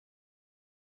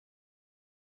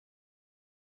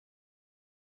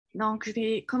Donc, je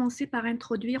vais commencer par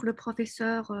introduire le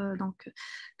professeur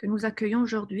que nous accueillons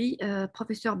aujourd'hui,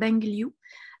 professeur Beng Liu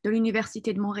de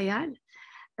l'Université de Montréal,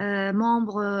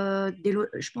 membre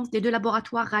je pense, des deux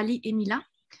laboratoires Raleigh et Mila,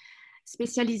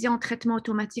 spécialisé en traitement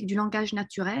automatique du langage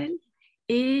naturel.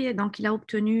 Et donc, il a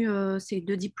obtenu ses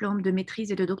 2 diplômes de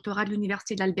maîtrise et de doctorat de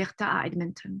l'Université de l'Alberta à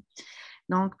Edmonton.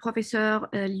 Donc, professeur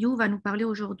Liu va nous parler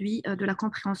aujourd'hui de la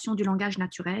compréhension du langage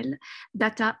naturel,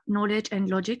 Data, Knowledge and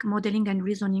Logic, Modeling and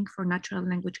Reasoning for Natural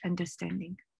Language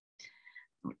Understanding.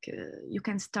 Donc, you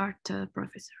can start,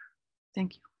 Professor.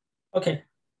 Thank you. Okay.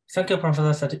 Thank you,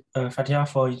 Professor Fatia,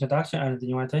 for introduction and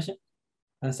the invitation.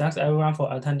 And thanks everyone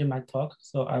for attending my talk.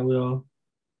 So I will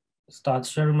start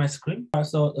sharing my screen.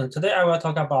 Today I will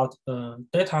talk about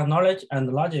data, knowledge,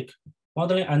 and logic,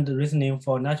 modeling and reasoning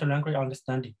for natural language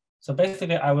understanding. So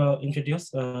basically, I will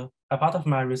introduce a part of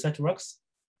my research works.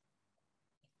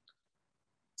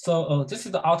 So this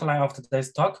is the outline of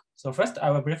today's talk. So first, I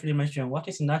will briefly mention what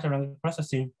is natural language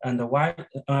processing and why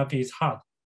NLP is hard.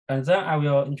 And then I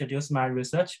will introduce my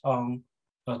research on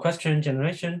question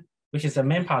generation, which is the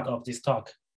main part of this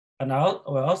talk. And I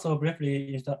will also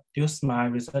briefly introduce my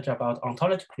research about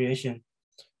ontology creation.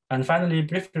 And finally,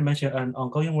 briefly mention an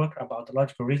ongoing work about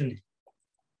logical reasoning.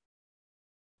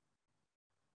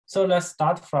 So let's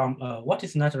start from what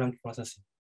is natural language processing?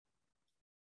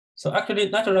 So actually,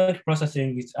 natural language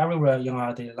processing is everywhere in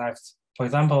our daily lives. For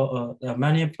example, there are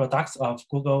many products of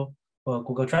Google,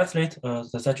 Google Translate,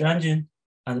 the search engine,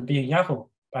 and Bing, Yahoo,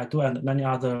 Baidu, and many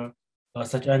other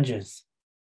search engines.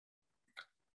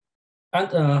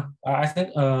 And I think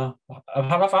a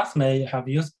lot of us may have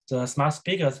used smart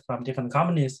speakers from different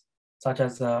companies, such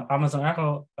as Amazon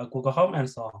Echo, Google Home, and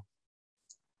so on.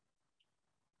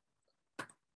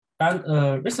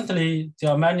 And recently,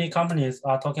 there are many companies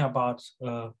are talking about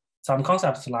some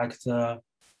concepts like the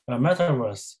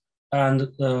metaverse, and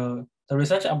the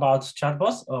research about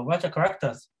chatbots or virtual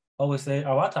characters, or we say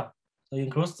avatar. So it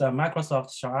includes the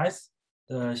Microsoft Xiaoi's,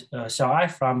 the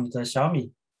Xiaoai from the Xiaomi,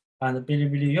 and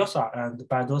Bilibili Yosa and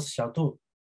Baidu's Xiaodu,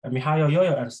 and Mihayo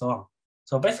Yoyo, and so on.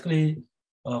 So basically,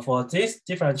 for these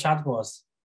different chatbots,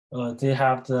 they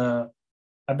have the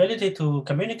ability to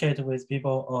communicate with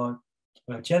people or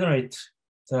generate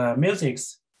the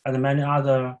musics and many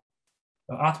other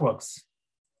artworks.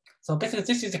 So basically,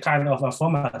 this is a kind of a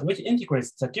format which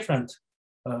integrates the different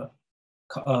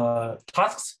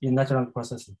tasks in natural language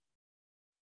processing.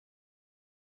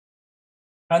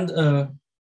 And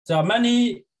there are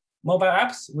many mobile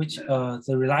apps which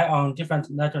they rely on different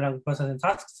natural language processing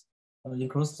tasks,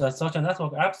 includes the social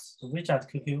network apps, WeChat,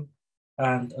 QQ,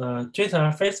 and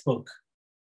Twitter, Facebook,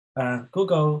 and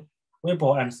Google,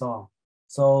 Weibo, and so on.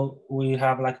 So we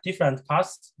have like different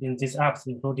parts in these apps,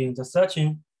 including the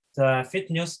searching, the feed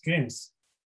news streams,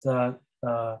 the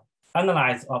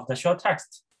analyze of the short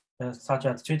text, such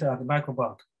as Twitter and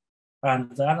microblog,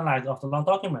 and the analyze of the long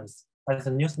documents, like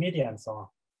the news media and so on,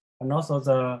 and also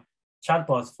the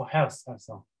chatbots for health and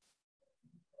so on.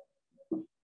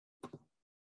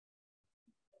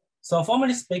 So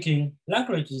formally speaking,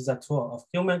 language is a tool of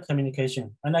human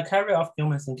communication and a carrier of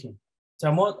human thinking. There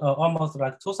are almost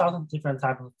like 2,000 different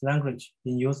types of language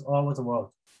in use all over the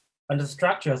world. And the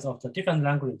structures of the different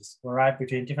languages vary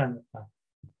between them.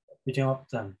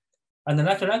 And the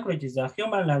natural language is a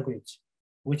human language,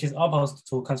 which is opposed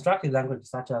to constructed language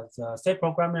such as C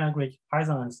programming language,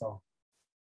 Python, and so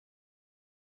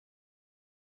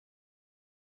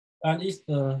on. And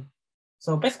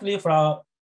so basically,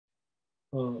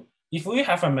 if we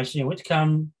have a machine which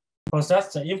can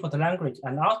process the input language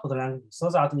and output language so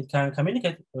that it can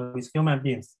communicate with human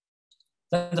beings,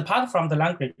 then the path from the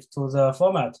language to the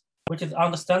format, which is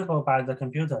understandable by the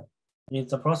computer, is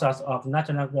the process of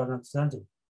natural language understanding.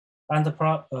 And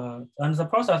the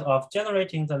process of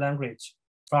generating the language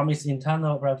from its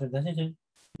internal representation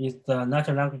is the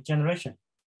natural language generation.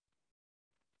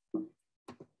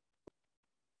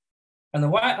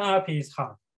 And why NLP is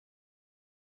hard?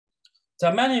 There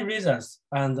are many reasons,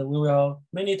 and we will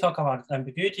mainly talk about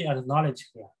ambiguity and knowledge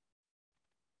here.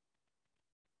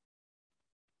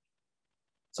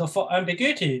 So for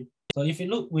ambiguity, so if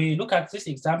we look at this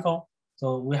example,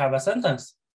 so we have a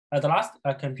sentence. At last,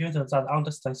 a computer that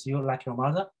understands you like your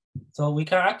mother. So we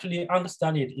can actually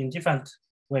understand it in different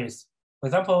ways. For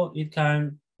example, it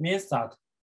can mean that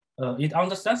it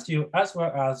understands you as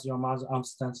well as your mother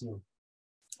understands you.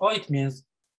 Or it means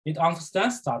it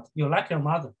understands that you like your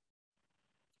mother.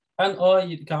 And or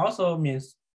it can also mean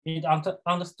it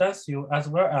understands you as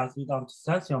well as it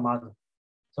understands your mother.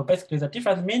 So basically the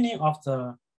different meaning of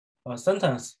the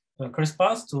sentence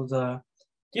corresponds to the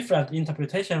different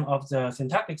interpretation of the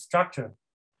syntactic structure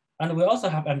And we also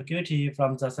have ambiguity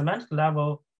from the semantic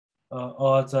level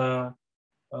or the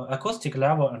acoustic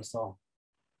level and so on.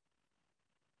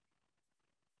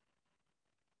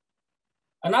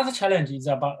 Another challenge is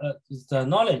about is the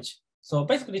knowledge. So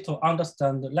basically to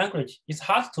understand the language, it's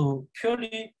hard to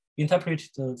purely interpret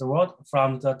the word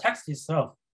from the text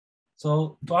itself.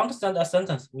 So to understand a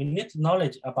sentence, we need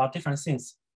knowledge about different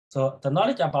things. So the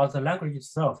knowledge about the language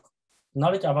itself,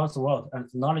 knowledge about the word, and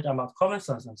knowledge about common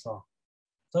sense and so on.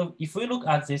 So if we look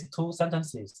at these two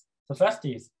sentences, the first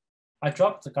is, I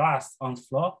dropped the glass on the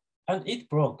floor and it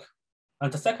broke.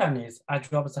 And the second is, I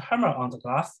dropped the hammer on the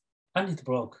glass and it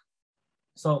broke.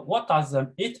 So what does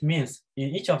the it means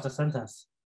in each of the sentences?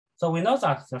 So we know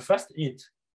that the first it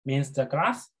means the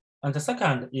glass and the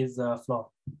second is the floor.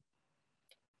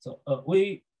 So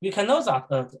we can know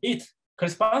that it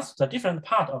corresponds to the different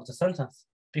part of the sentence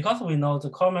because we know the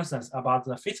common sense about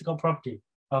the physical property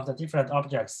of the different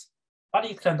objects, but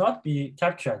it cannot be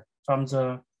captured from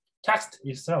the text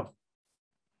itself.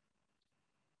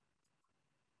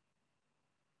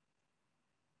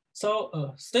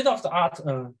 So state-of-the-art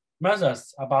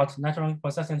measures about natural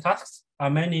processing tasks are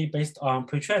mainly based on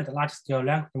pre-trained large-scale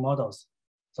language models.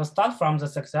 So start from the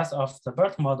success of the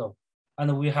BERT model.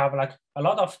 And we have like a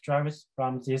lot of drivers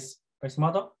from this base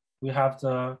model. We have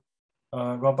the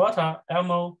Roberta,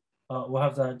 Elmo, we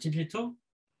have the GP2,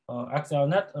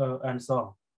 XLNet, and so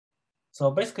on.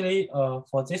 So basically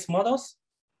for these models,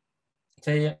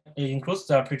 they include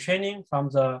the pre-training from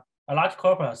the large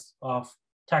corpus of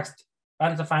text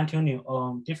and the fine-tuning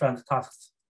on different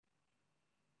tasks.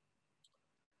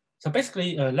 So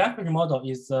basically, a language model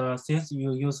is things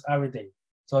you use every day.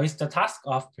 So it's the task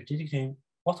of predicting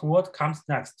what word comes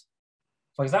next.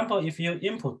 For example, if you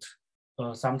input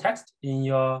some text in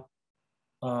your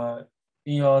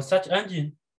search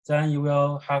engine, then you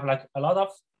will have like a lot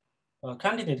of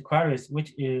candidate queries,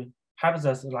 which helps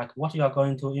us like what you are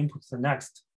going to input the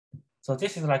next. So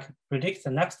this is like predict the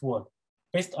next word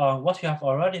based on what you have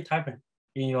already typed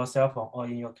in your cell phone or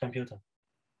in your computer.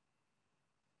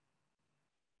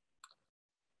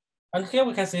 And here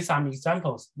we can see some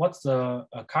examples, what the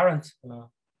current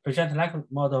pre-trained language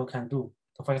model can do.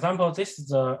 So for example, this is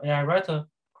the AI writer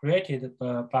created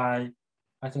by,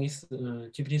 I think it's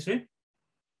GPT-3.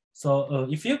 So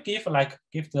if you give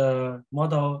the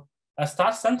model a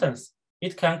start sentence,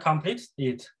 it can complete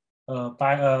it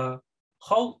by a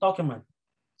whole document.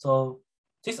 So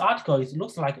this article, it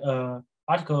looks like an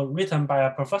article written by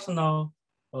a professional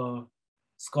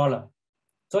scholar.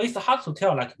 So it's hard to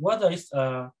tell like whether it's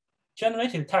a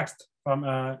generated text from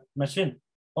a machine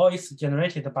or it's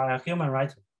generated by a human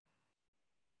writer.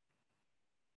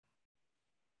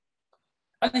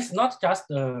 And it's not just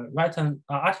written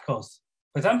articles.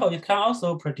 For example, it can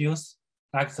also produce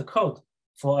like the code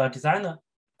for a designer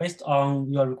based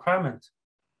on your requirement.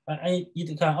 And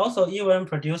it can also even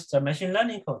produce the machine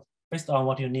learning code based on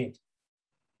what you need.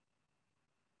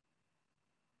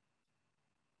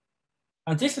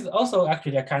 And this is also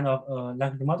actually a kind of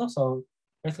language model. So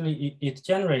basically it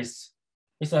generates,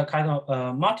 it's a kind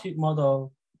of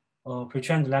multi-model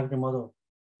pre-trained language model.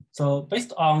 So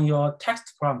based on your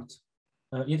text prompt,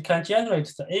 it can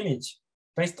generate the image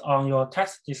based on your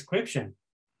text description.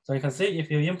 So you can see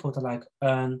if you input like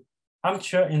an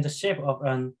armchair in the shape of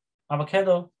an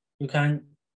avocado, you can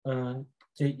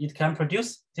it can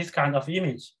produce this kind of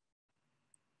image.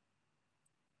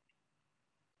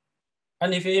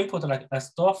 And if you input like a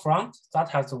storefront that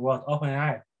has the word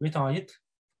OpenAI written on it,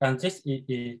 and this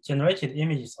generated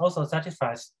images also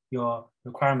satisfies your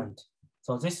requirement.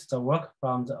 So this is the work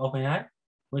from the OpenAI,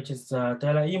 which is the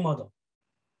DALL-E model.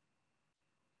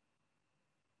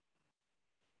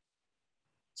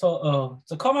 So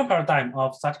the common paradigm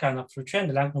of such kind of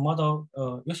pre-trained language model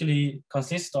usually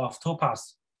consists of two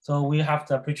parts. So we have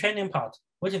the pre-training part,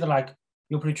 which is like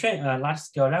you pre-train a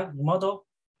large-scale language model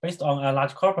based on a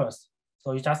large corpus.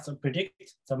 So you just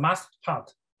predict the masked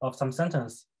part of some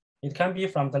sentence. It can be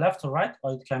from the left to right,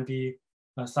 or it can be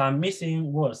some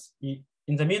missing words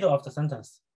in the middle of the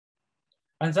sentence.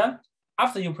 And then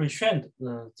after you pre-trained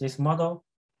this model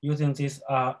using this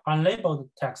unlabeled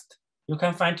text, you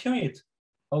can fine-tune it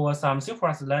over some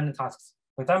supervised learning tasks.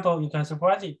 For example, you can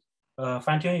supervise it,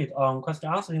 fine-tune it on question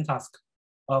answering task,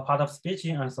 or part of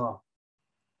speeching and so on.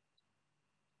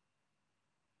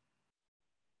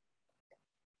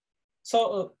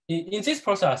 So in this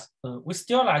process, we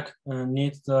still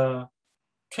need the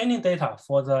training data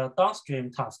for the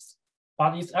downstream tasks,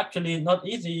 but it's actually not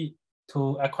easy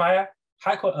to acquire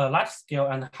large scale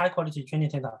and high quality training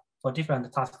data for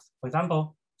different tasks. For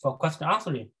example, for question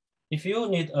answering, if you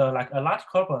need like a large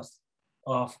corpus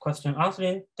of question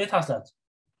answering data set,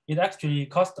 it actually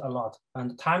costs a lot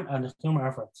and time and human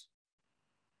effort.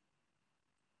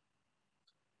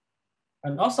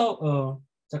 And also,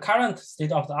 the current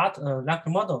state of the art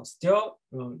language model still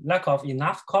lack of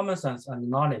enough common sense and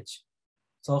knowledge.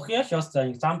 So here shows the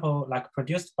example like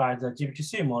produced by the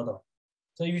GPT-3 model.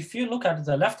 So if you look at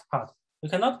the left part, you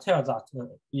cannot tell that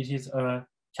it is a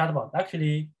chatbot.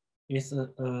 Actually, it's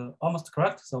almost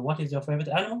correct. So what is your favorite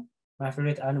animal? My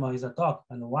favorite animal is a dog.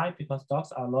 And why? Because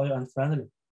dogs are loyal and friendly.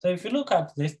 So if you look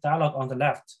at this dialogue on the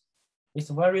left, it's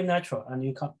very natural and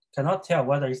you cannot tell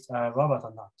whether it's a robot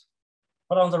or not.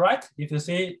 But on the right, if you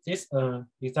see this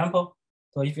example,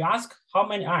 so if you ask how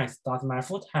many eyes does my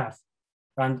foot have,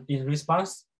 and it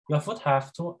responds, your foot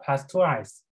has two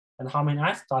eyes. And how many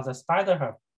eyes does a spider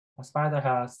have? A spider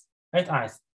has 8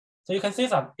 eyes. So you can see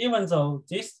that even though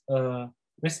this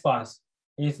response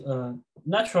is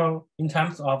natural in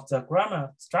terms of the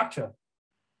grammar structure,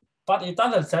 but it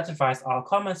doesn't satisfy our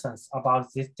common sense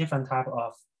about these different type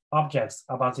of objects,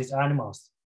 about these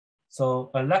animals.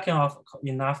 So a lacking of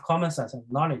enough common sense and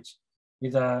knowledge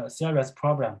is a serious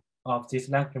problem of these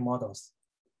language models.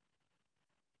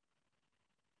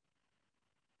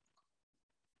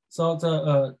 So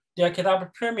the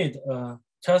DIC-ISC pyramid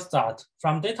tells that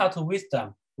from data to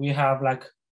wisdom, we have like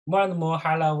more and more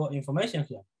high-level information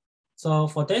here. So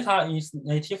for data in its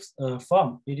native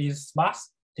form, it is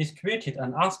sparse, distributed,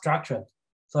 and unstructured.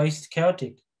 So it's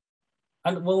chaotic.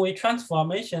 And when we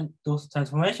transformation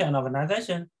and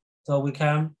organization, so we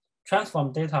can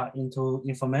transform data into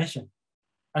information.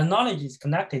 And knowledge is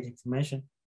connected information.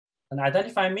 And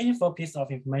identify meaningful pieces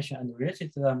of information and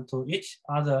relate them to each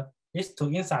other leads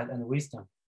to insight and wisdom.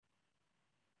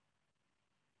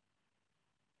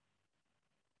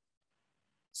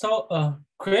 So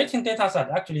creating data set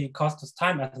actually costs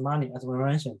time and money, as we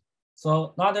mentioned.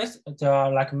 So nowadays, there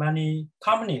are like many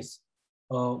companies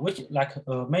which like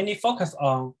mainly focus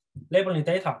on labeling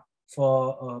data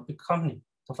for a big company.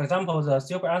 So for example, the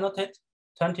super annotate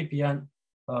 20 billion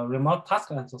remote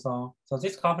tasks and so on. So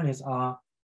these companies are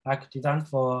like designed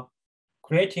for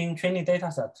creating training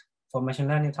data set for machine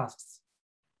learning tasks.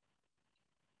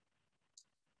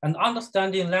 And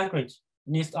understanding language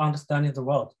needs to understanding the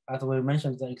world, as we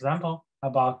mentioned the example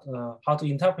about how to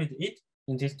interpret it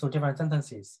in these two different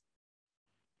sentences.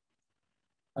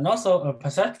 And also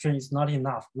perception is not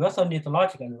enough. We also need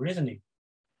logic and reasoning.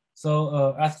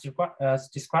 So as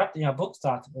described in a book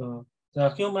that the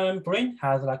human brain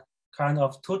has like kind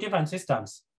of 2 different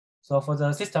systems. So for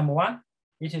the system 1,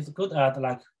 it is good at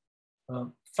like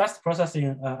fast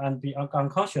processing and be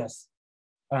unconscious.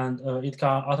 And it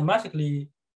can automatically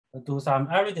do some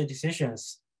everyday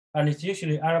decisions, and it's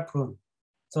usually error prone.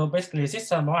 So basically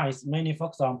system 1 is mainly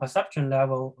focused on perception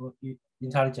level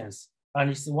intelligence, and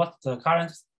it's what the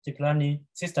current deep learning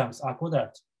systems are good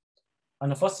at.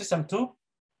 And for system 2,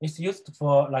 it's used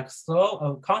for like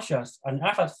slow, conscious, and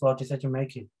effortful decision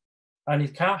making. And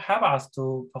it can help us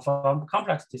to perform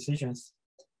complex decisions,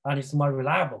 and it's more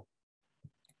reliable.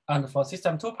 And for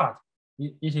system 2 part,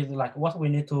 it is like what we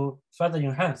need to further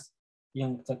enhance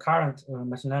in the current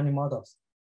machine learning models.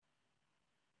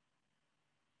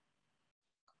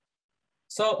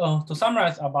 So to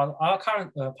summarize about our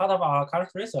current part of our current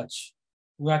research,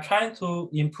 we are trying to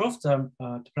improve the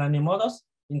deep learning models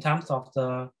in terms of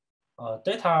the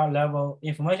data level,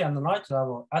 information and knowledge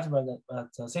level, as well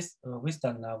as the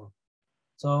wisdom level.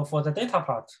 So for the data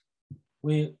part,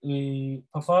 we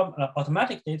perform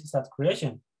automatic data set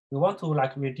creation. We want to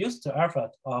like reduce the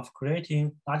effort of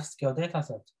creating large-scale data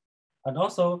set, and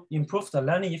also improve the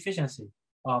learning efficiency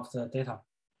of the data.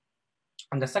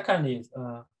 And the second is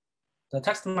the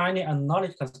text mining and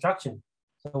knowledge construction.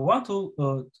 So we want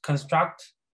to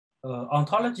construct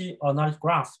ontology or knowledge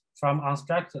graph from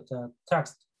unstructured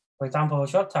text. For example,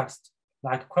 short text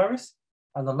like queries,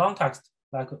 and the long text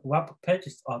like web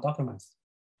pages or documents.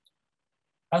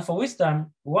 And for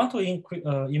wisdom, we want to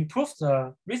improve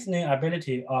the reasoning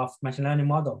ability of machine learning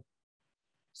model.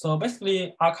 So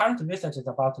basically, our current research is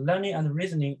about learning and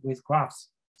reasoning with graphs,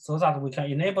 so that we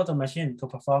can enable the machine to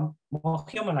perform more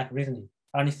human-like reasoning,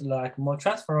 and it's like more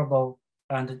transferable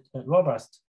and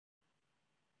robust.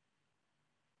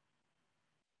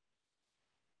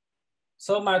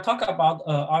 So my talk about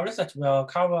our research will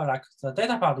cover like the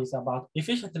data part is about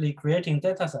efficiently creating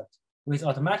data sets with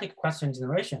automatic question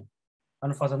generation.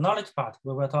 And for the knowledge part,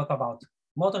 we will talk about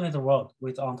modeling the world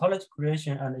with ontology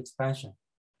creation and expansion.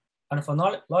 And for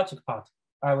logic part,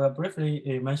 I will briefly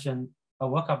mention a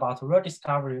work about real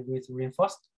discovery with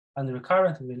reinforced and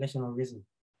recurrent relational reasoning.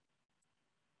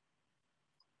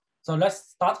 So let's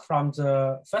start from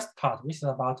the first part, which is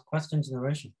about question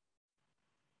generation.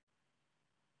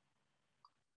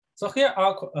 So here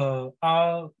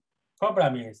our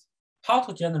problem is how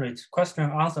to generate question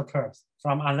and answer pairs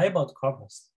from unlabeled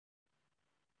corpus.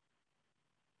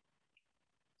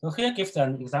 So here gives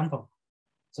an example.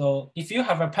 So if you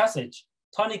have a passage,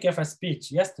 Tony gave a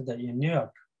speech yesterday in New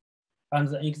York, and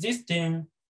the existing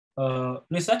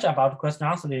research about question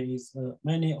answering is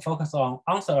mainly focused on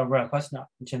answer-aware question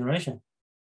generation.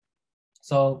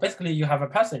 So basically you have a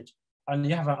passage and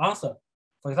you have an answer.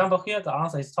 For example, here the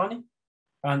answer is Tony,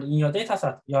 and in your data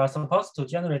set, you are supposed to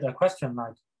generate a question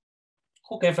like,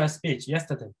 who gave a speech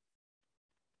yesterday?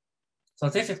 So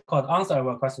this is called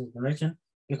answer-aware question generation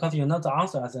because you know the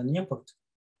answer as an input.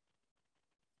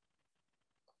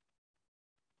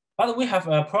 But we have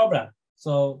a problem.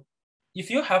 So if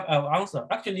you have an answer,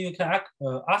 actually you can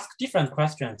ask different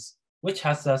questions which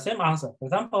has the same answer. For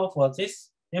example, for this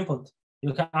input,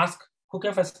 you can ask who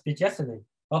gave a speech yesterday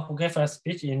or who gave a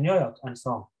speech in New York and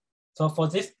so on. So for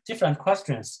these different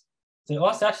questions, they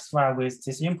all satisfy with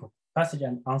this input, passage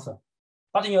and answer.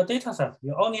 But in your data set,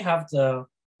 you only have the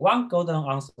one golden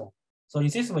answer. So in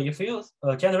this way, if you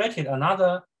generated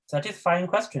another satisfying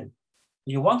question,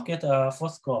 you won't get a full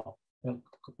score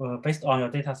based on your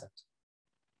data set.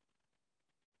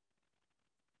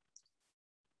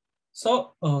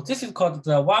 So this is called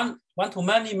the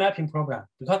one-to-many mapping problem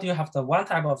because you have the one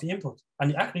type of input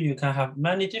and actually you can have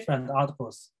many different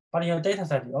outputs, but in your data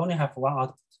set, you only have one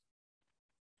output.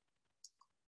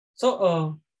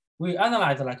 So we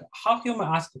analyze like how human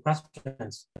ask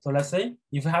questions. So let's say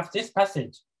if you have this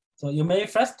passage, so you may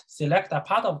first select a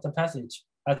part of the passage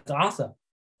as the answer.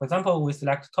 For example, we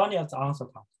select Tony as the answer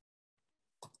part.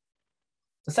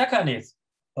 The second is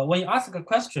when you ask a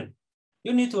question,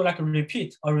 you need to like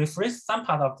repeat or rephrase some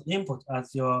part of the input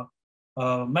as your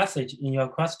message in your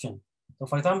question. So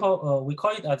for example, we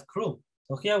call it as clue.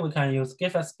 So here we can use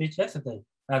gave a speech yesterday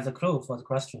as a clue for the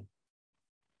question.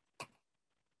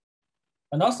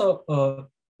 And also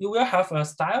you will have a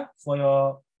style for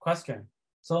your question.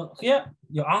 So here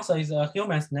your answer is a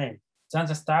human's name, then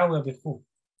the style will be who.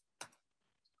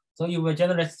 So you will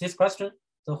generate this question.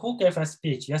 So who gave a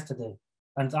speech yesterday?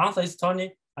 And the answer is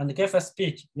Tony, and gave a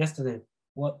speech yesterday.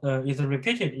 What is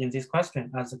repeated in this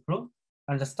question as a clue,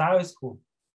 and the style is who.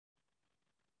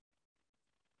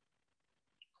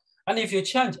 And if you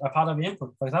change a part of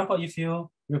input, for example, if you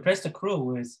replace the clue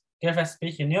with gave a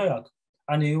speech in New York,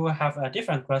 and you will have a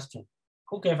different question,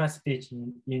 who gave a speech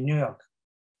in New York?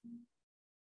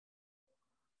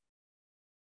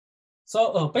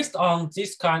 So based on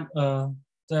this kind,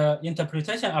 the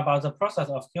interpretation about the process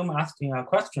of human asking a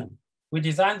question, we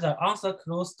designed the answer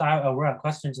clue style aware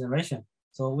question generation,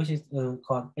 so which is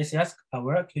called ACS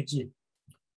aware QG.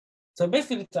 So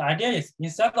basically the idea is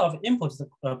instead of input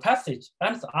the passage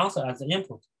and the answer as the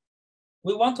input,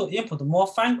 we want to input more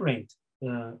fine-grained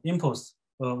inputs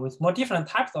with more different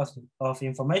types of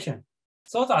information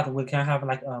so that we can have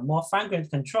like a more fine-grained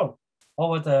control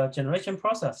over the generation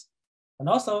process. And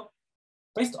also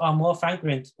based on more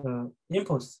fine-grained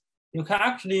inputs, you can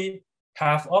actually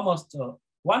have almost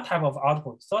one type of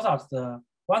output so that the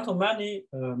one-to-many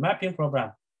mapping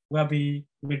problem will be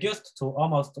reduced to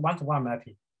almost one-to-one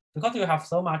mapping. Because you have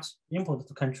so much input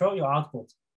to control your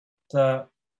output, the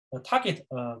target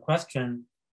question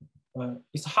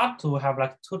it's hard to have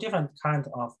like two different kinds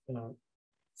of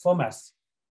formats.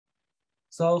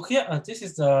 So here, this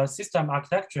is the system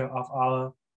architecture of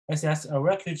our ACS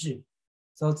aware QG.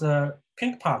 So the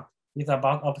pink part is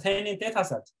about obtaining data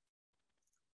set.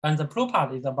 And the blue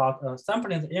part is about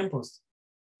sampling the inputs.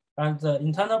 And the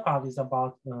internal part is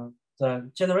about the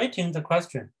generating the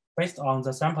question based on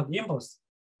the sampled inputs.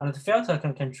 And the filter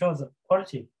can control the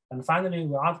quality. And finally,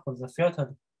 we output the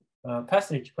filtered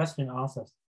passage question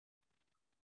answers.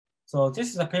 So this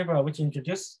is a paper which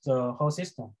introduced the whole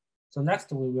system. So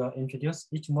next we will introduce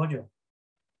each module.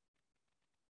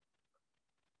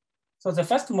 So the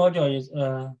first module is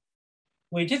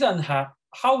we didn't have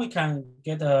how we can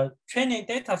get a training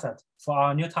data set for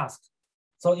our new task.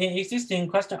 So in existing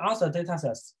question answer data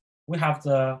sets, we have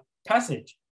the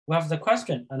passage, we have the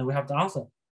question, and we have the answer.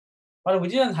 But we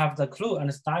didn't have the clue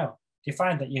and style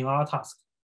defined in our task.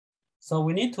 So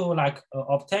we need to like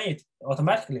obtain it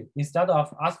automatically instead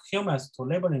of ask humans to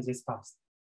labeling this task.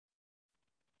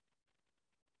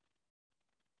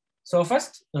 So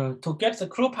first, to get the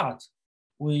clue part,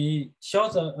 we show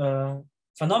the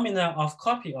phenomena of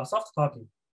copy or soft copy.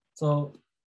 So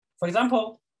for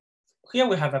example, here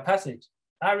we have a passage.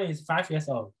 Erin is 5 years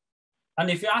old. And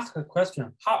if you ask a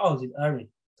question, how old is Erin?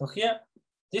 So here,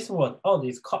 this word old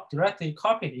is directly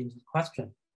copied into the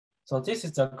question. So this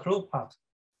is the clue part.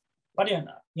 But in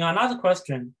another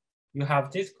question, you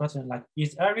have this question like,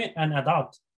 is Erin an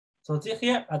adult? So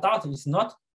here, adult is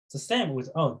not the same with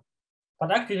old,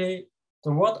 but actually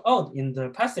the word old in the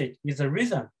passage is the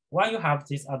reason why you have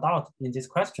this adult in this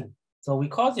question. So we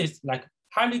call this like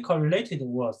highly correlated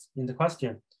words in the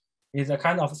question. Is a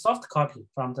kind of soft copy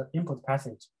from the input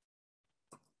passage.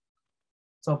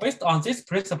 So based on this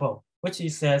principle, which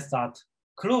it says that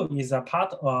clue is a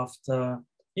part of the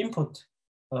input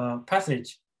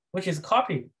passage, which is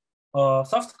copy or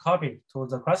soft copy to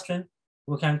the question,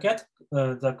 we can get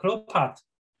the clue part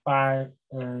by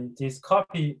this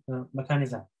copy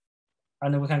mechanism.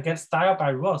 And we can get style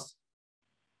by rows.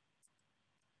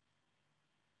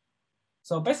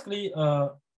 So basically,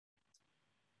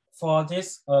 for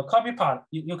this copy part,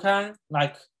 you can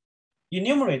like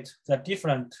enumerate the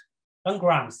different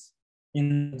n-grams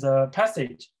in the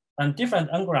passage and different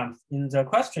n-grams in the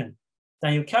question.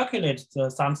 Then you calculate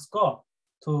the sum score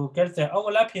to get the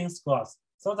overlapping scores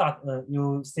so that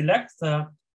you select the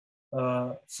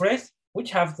phrase which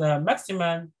have the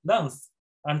maximum length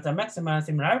and the maximum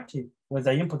similarity with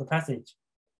the input passage.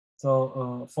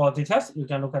 So for details, you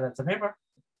can look at the paper.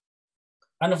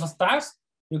 And for styles,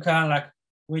 you can like,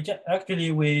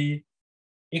 we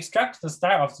extract the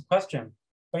style of the question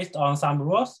based on some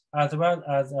rules as well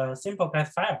as a simple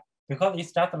classifier, because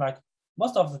it's just like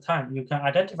most of the time you can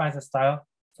identify the style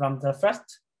from the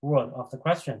first word of the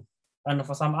question. And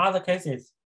for some other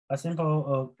cases, a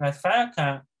simple classifier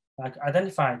can like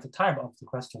identify the type of the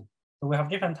question. So we have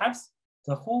different types: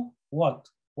 the who, what,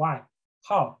 why,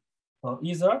 how,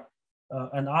 either,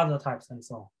 and other types, and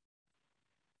so on.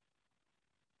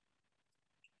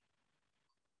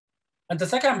 And the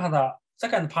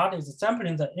second part is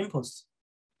sampling the inputs.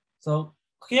 So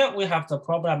here we have the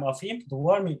problem of input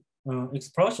volume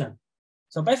explosion.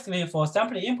 So basically for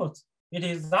sampling inputs, it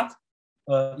is that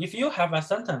if you have a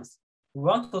sentence, we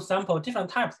want to sample different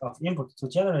types of input to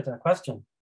generate a question.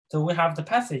 So we have the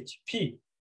passage P,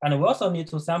 and we also need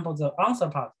to sample the answer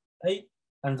part A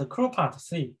and the clue part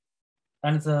C,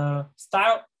 and the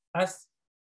style S.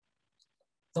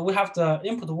 So we have the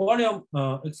input volume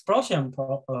explosion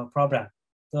problem.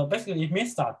 So basically it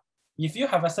means that if you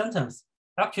have a sentence,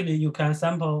 actually you can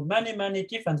sample many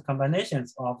different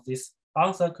combinations of this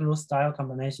answer clue style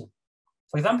combination.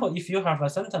 For example, if you have a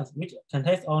sentence which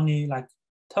contains only like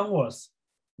 10 words,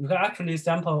 you can actually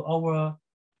sample over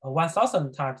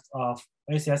 1,000 types of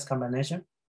ACS combination.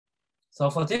 So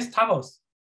for these tuples,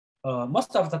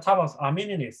 most of the tuples are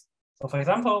meaningless. So for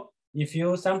example, if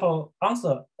you sample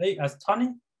answer A as 20,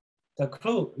 the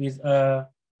clue is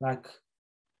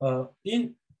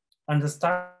in, and the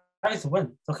style is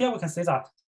when. So here we can see that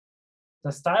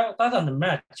the style doesn't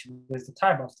match with the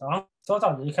type of the answer, so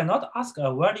that you cannot ask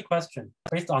a worthy question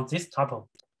based on this tuple.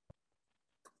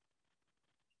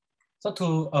 So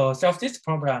to solve this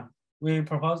problem, we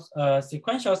propose a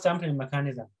sequential sampling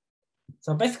mechanism.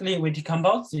 So basically, we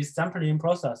decompose this sampling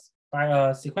process by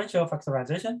a sequential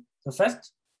factorization. So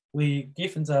first, we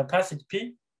give the passage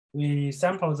P, we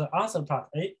sample the answer part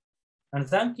A, and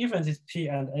then given this P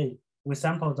and A, we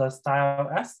sample the style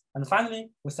S, and finally,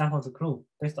 we sample the clue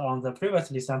based on the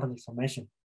previously sampled information.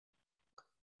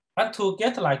 And to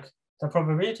get like the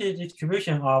probability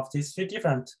distribution of these three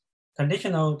different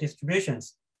conditional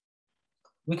distributions,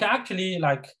 we can actually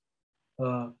like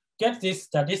get these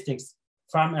statistics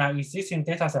from an existing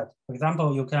data set. For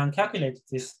example, you can calculate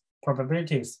these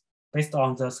probabilities based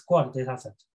on the scored data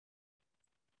set.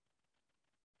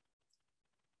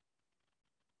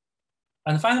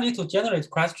 And finally, to generate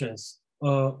questions,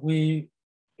 we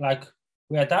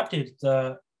adapted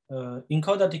the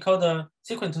encoder-decoder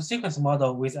sequence-to-sequence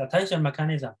model with attention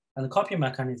mechanism and copy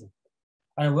mechanism.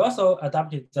 And we also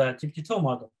adapted the GPT-2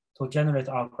 model to generate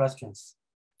our questions.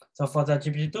 So for the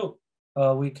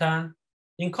GPT-2, we can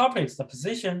incorporate the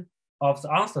position of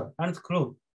the answer and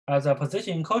clue as a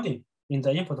position encoding in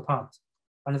the input part.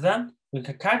 And then we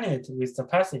can concatenate with the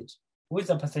passage, with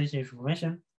the position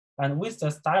information, and with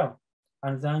the style,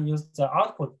 and then use the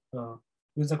output,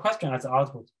 use the question as the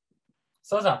output.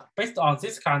 So that based on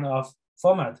this kind of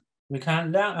format, we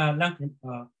can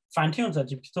fine-tune the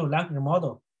GPT-2 language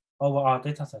model over our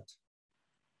dataset.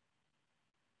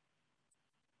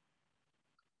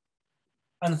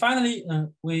 And finally,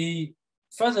 we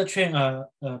further train a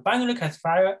binary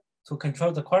classifier to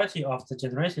control the quality of the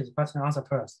generated question answer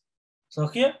pairs. So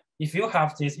here, if you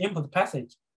have this input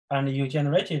passage and you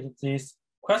generated this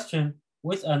question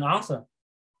with an answer,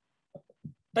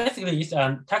 basically it's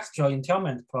a textual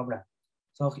entailment problem.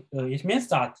 So it means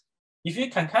that if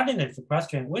you concatenate the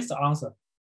question with the answer,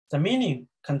 the meaning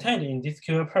contained in this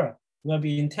QA pair will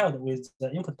be entailed with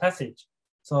the input passage.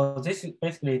 So this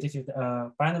is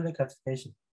a binary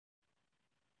classification.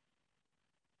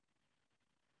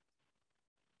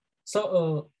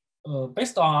 So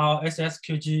based on our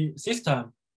SSQG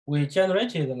system, we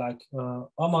generated like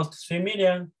almost 3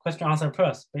 million question answer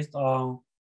pairs based on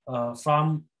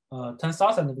from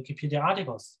 10,000 Wikipedia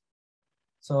articles.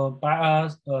 So by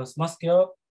a small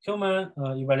scale human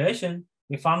evaluation,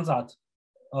 we found that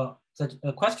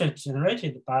the questions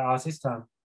generated by our system,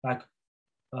 like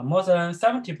more than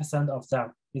 70% of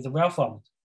them is well formed,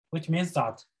 which means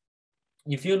that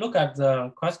if you look at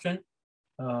the question,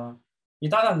 it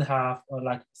doesn't have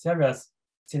like serious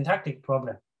syntactic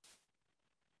problem.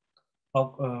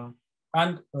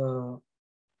 And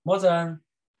more than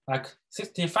like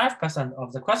 65%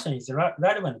 of the question is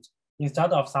relevant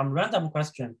instead of some random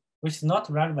question which is not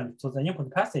relevant to the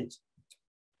input passage.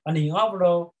 And in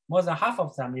overall, more than half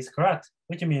of them is correct,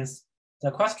 which means the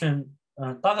question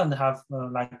doesn't have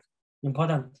like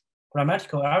important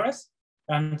grammatical errors,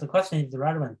 and the question is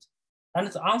relevant, and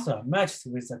the answer matches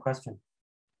with the question.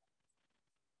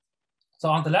 So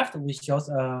on the left, we show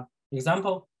an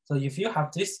example. So if you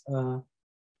have this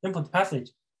input passage,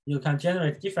 you can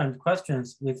generate different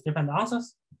questions with different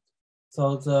answers.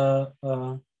 So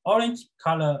the orange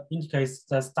color indicates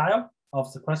the style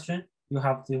of the question. You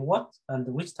have the what and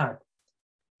which type.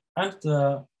 And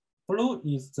the blue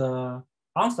is the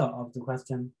answer of the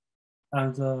question.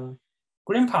 And the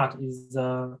green part is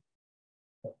a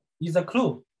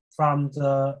clue from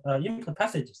the input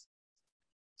passages.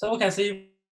 So we can see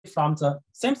from the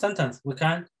same sentence, we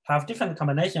can have different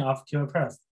combination of keyword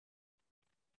pairs.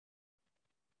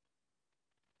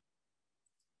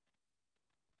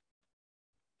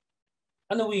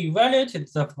 And we evaluated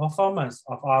the performance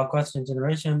of our question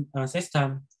generation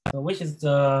system, which is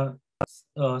the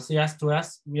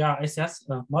CS2S via ACS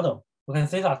model. We can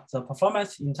see that the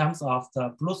performance in terms of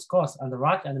the blue scores and the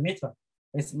rank and meter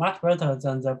is much better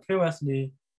than the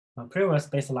previous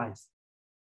baselines.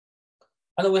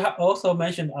 And we have also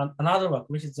mentioned another work,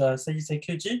 which is the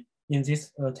CGC-QG in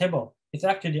this table. It's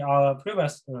actually our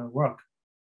previous work.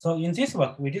 So in this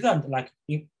work, we didn't like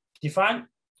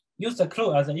use the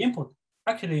clue as an input.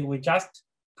 Actually, we just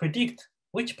predict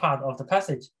which part of the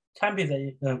passage can be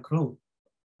the clue.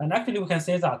 And actually, we can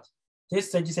say that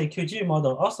this CGC-QG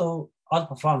model also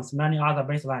outperforms many other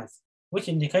baselines, which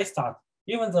indicates that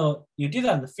even though you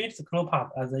didn't fit the clue part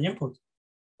as the input,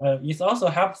 it's also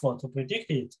helpful to predict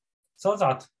it so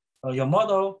that your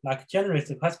model like generates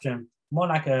the question more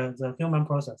like the human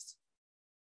process.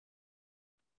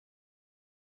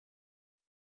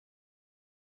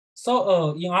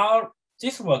 So in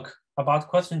this work about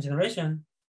question generation,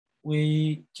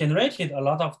 we generated a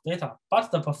lot of data,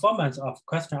 but the performance of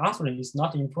question answering is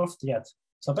not improved yet.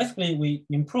 So basically, we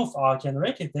improve our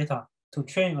generated data to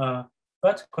train a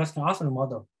better question answering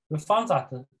model. We found that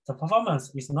the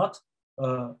performance is not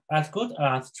as good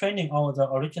as training on the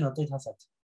original data set.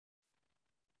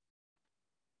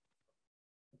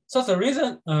 So the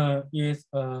reason is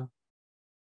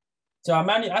there are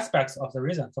many aspects of the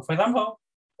reason. So for example,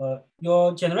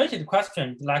 your generated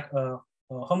question is like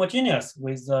homogeneous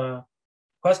with the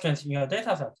questions in your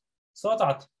data set, so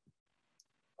that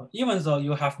even though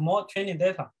you have more training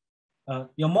data,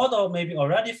 your model may be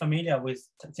already familiar with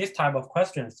this type of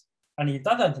questions, and it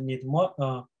doesn't need more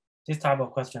this type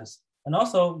of questions. And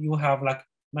also you have like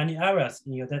many errors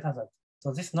in your data set.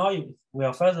 So this noise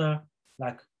will further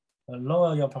like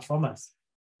lower your performance.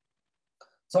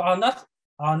 So our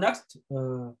next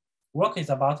work is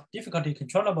about difficulty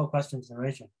controllable question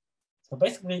generation. So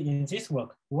basically in this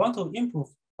work, we want to improve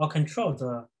or control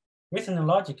the reasoning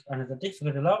logic and the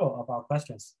difficulty level of our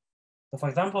questions. So for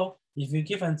example, if you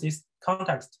given this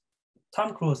context,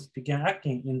 Tom Cruise began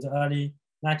acting in the early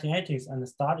 1980s and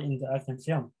starred in the action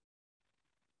film.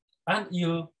 And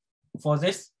for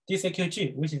this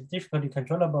DIC-QG, which is difficulty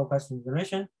controllable question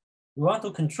generation, we want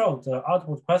to control the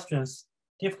output questions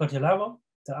difficulty level,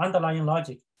 the underlying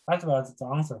logic, as well as the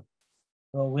answer.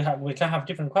 So we can have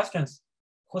different questions.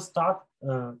 Who starred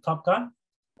Top Gun,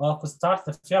 or who starred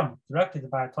the film directed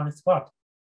by Tony Scott,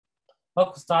 or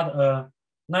who starred a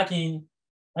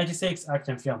 1986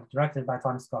 action film directed by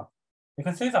Tony Scott. You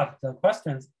can see that the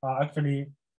questions are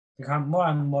actually become more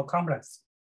and more complex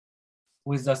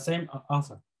with the same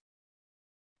answer.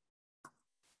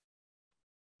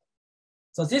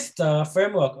 So this is the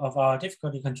framework of our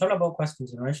difficulty controllable question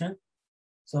generation.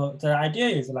 So the idea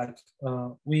is like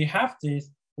we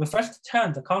first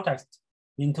turn the context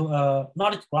into a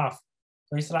knowledge graph.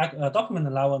 So it's like a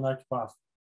document level knowledge graph.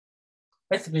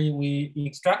 Basically, we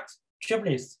extract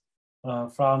triplets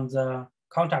from the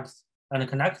context and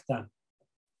connect them.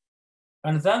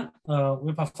 And then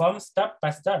we perform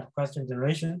step-by-step question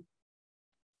generation.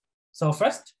 So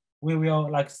first, we will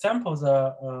like sample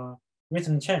the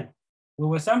reason chain. we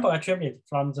will sample a triplet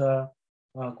from the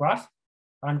graph,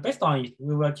 and based on it,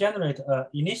 we will generate an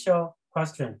initial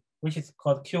question, which is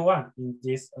called Q1 in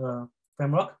this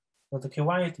framework. So the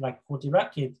Q1 is like who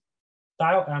directed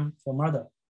dial M for murder.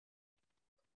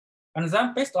 And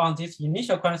then based on this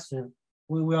initial question,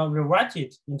 we will rewrite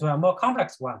it into a more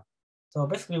complex one. So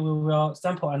basically we will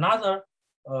sample another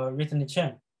reasoning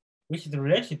chain, which is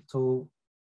related to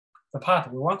the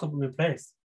part we want to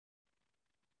replace.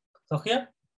 So here,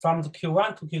 from the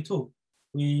Q1 to Q2,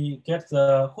 we get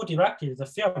the who directed the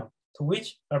film to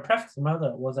which a prefix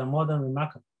murder was a modern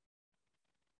remarker.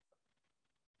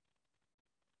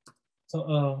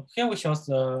 So here we show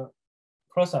the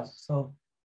process. So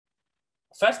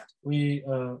first, we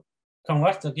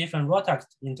convert the given raw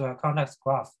text into a context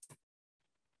graph.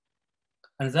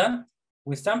 And then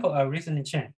we sample a reasoning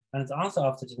chain and the answer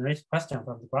of the generated question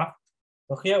from the graph.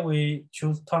 So here we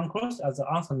choose Tom Cruise as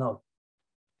the answer node.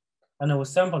 And we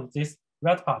sample this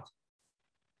red part.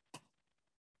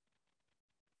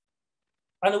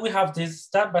 And we have this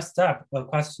step-by-step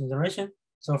question generation.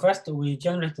 So first we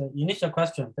generate the initial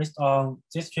question based on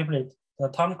this triplet, the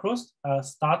Tom Cruise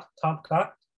start Top Gun.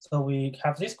 So we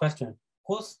have this question,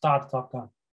 who start Top Gun?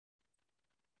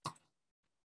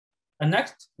 And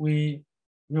next we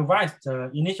revise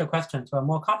the initial question to a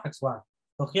more complex one.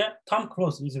 So here, Tom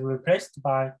Cruise is replaced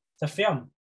by the film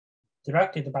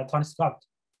directed by Tony Scott.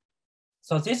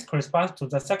 So this corresponds to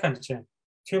the second chain,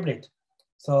 triplet.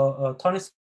 So Tony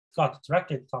Scott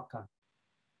directed Top Gun.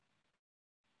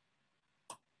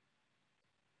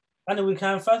 And we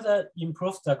can further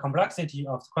improve the complexity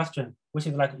of the question, which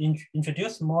is like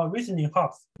introduce more reasoning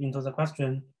hops into the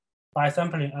question by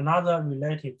sampling another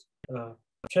related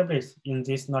triplets in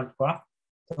this knowledge graph.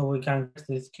 So we can get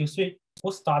this Q3,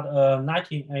 who starred a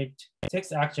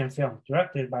 1986 action film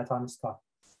directed by Tony Scott.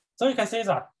 So you can see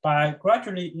that by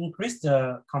gradually increase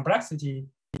the complexity,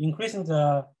 increasing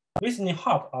the reasoning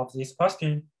hop of this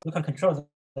question, you can control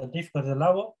the difficulty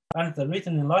level and the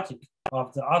reasoning logic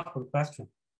of the output question.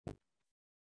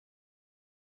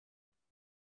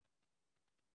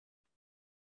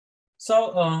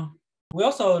 So we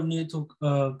also need to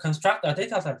construct a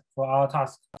dataset for our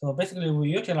task. So basically we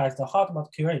utilize the hotbot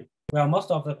QA, where most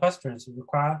of the questions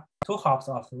require 2 hops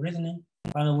of reasoning,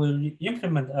 and we'll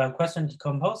implement a question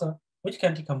decomposer, which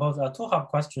can decompose a 2-hop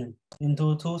question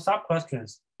into 2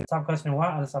 sub-questions, sub-question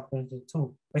 1 and sub-question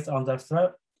 2, based on the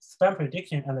spam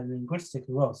prediction and the linguistic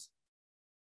rules.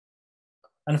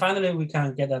 And finally, we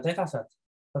can get a dataset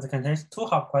that contains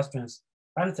 2-hop questions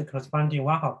and the corresponding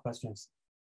 1-hop questions.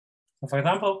 So for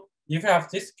example, if you have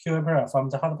this QA pair from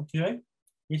the hotbot QA,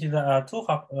 it is a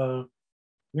 2-hop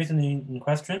reasoning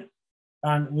question,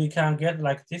 and we can get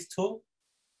like these 2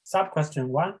 sub-question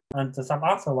 1 and the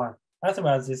sub-answer 1, as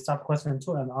well as this sub-question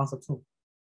 2 and answer 2.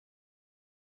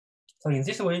 So in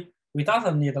this way, we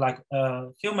don't need like a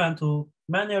human to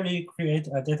manually create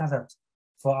a dataset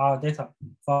for our data,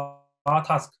 for our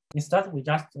task. Instead, we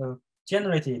just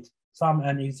generate it from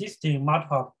an existing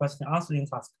multi-hop question answering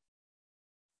task.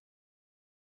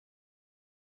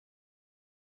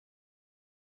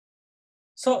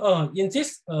 So in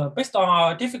this, based on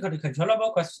our difficulty controllable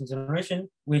question generation,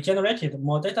 we generated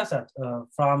more dataset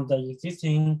from the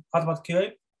existing hotbot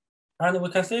QA, and we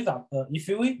can see that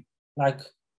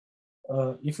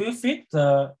if we fit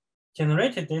the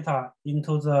generated data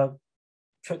into the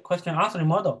question answering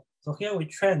model, so here we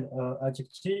train a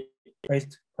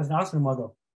GPT-based question answering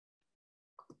model.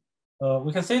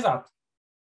 We can see that.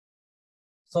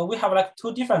 So we have like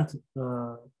 2 different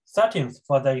settings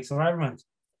for the experiment.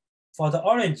 For the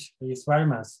orange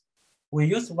experiments, we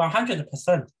use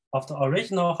 100% of the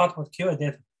original hotbot QA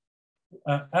data,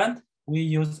 and we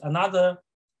use another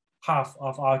half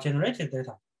of our generated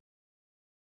data.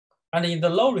 And in the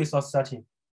low resource setting,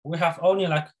 we have only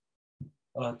like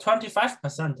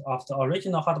 25% of the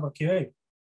original hotbot QA,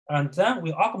 and then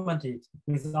we augment it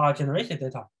with our generated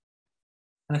data.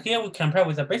 And here we compare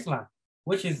with the baseline,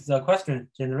 which is the question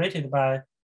generated by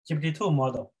GPT-2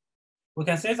 model. We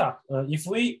can see that if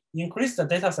we increase the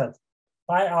dataset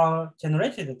by our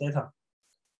generated data,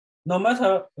 no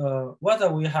matter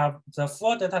whether we have the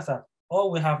full dataset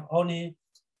or we have only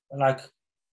like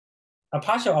a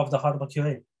partial of the hotbot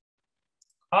QA,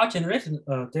 our generated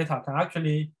data can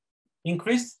actually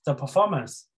increase the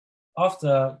performance of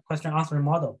the question answering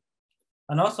model.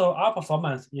 And also our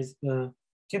performance is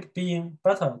keep being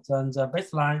better than the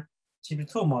baseline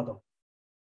GPT-2 model.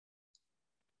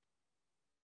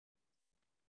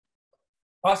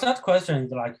 Our third question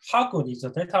is like, how good is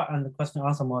the data and the question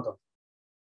answer model?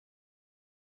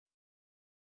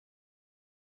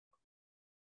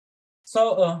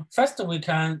 So first we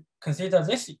can consider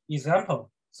this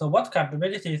example So what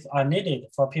capabilities are needed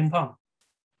for ping pong?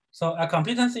 So a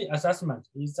competency assessment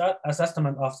is that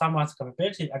assessment of someone's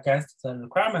capability against the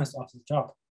requirements of the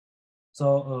job.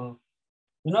 So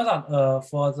we know that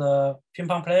for the ping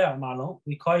pong player Marlon,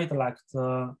 we call it like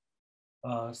the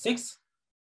sixth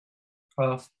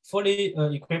fully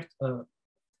equipped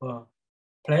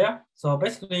player. So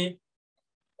basically,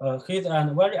 he's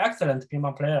a very excellent ping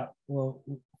pong player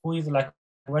who is like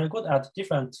very good at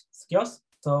different skills.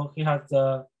 So he has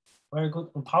very good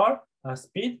power,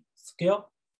 speed, skill,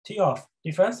 tee-off,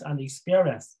 defense, and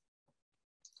experience.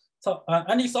 So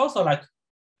and it's also like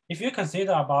if you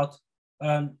consider about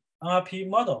an NLP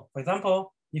model, for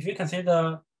example, if you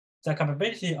consider the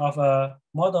capability of a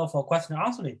model for question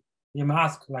answering, you may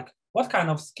ask like what kind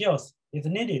of skills is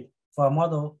needed for a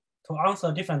model to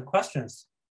answer different questions.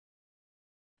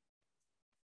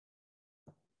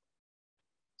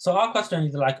 So our question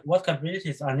is like, what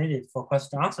capabilities are needed for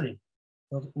question answering?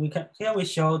 So here we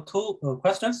show two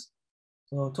questions.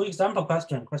 So two example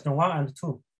questions, question 1 and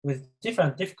 2, with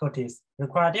different difficulties,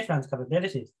 require different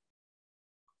capabilities.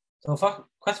 So for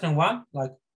question 1,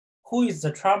 like, who is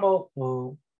the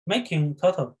trouble making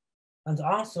turtle? And the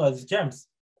answer is James.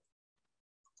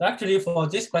 So actually for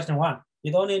this question 1,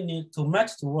 you only need to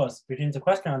match the words between the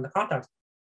question and the context.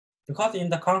 Because in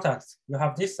the context, you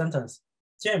have this sentence,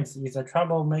 James is a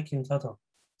trouble-making turtle.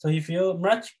 So if you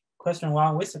match question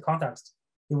 1 with the context,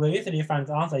 you will easily find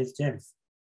the answer is James.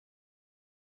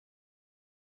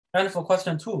 And for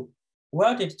question 2,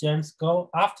 where did James go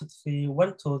after he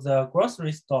went to the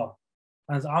grocery store?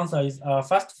 And the answer is a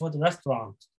fast food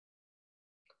restaurant.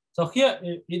 So here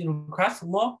it requires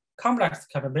more complex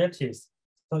capabilities.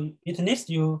 So it needs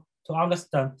you to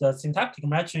understand the syntactic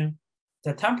matching,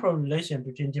 the temporal relation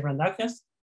between different actions,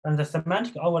 and the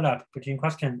semantic overlap between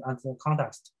question and the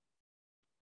context.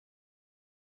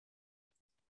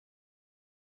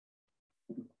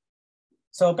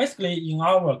 So basically in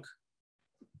our work,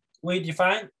 we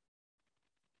define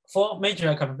 4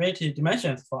 major capability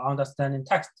dimensions for understanding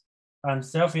text and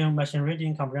solving machine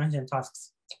reading comprehension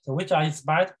tasks, so which are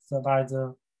inspired by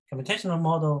the computational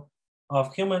model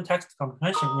of human text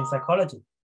comprehension in psychology.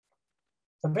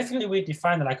 So basically we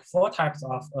define like 4 types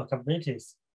of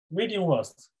capabilities: reading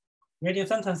words, reading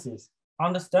sentences,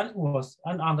 understanding words,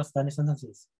 and understanding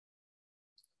sentences.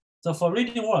 So for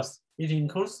reading words, it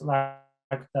includes like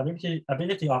the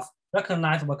ability of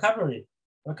recognize vocabulary,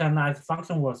 recognize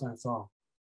function words, and so on.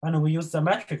 And we use the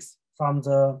metrics from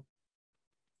the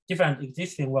different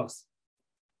existing works.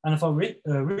 And for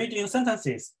reading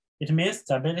sentences, it means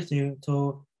the ability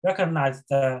to recognize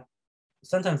the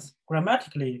sentence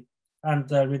grammatically and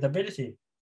the readability.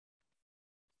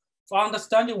 For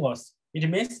understanding words, it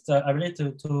means the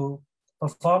ability to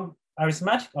perform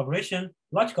arithmetic operation,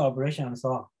 logical operation, and so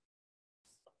on.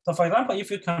 So for example,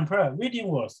 if you compare reading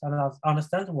words and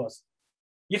understanding words,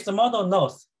 if the model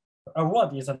knows a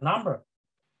word is a number,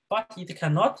 but it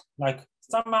cannot like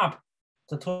sum up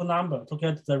the 2 numbers to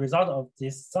get the result of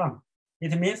this sum,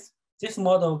 it means this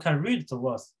model can read the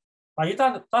words, but it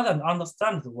doesn't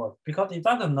understand the word because it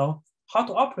doesn't know how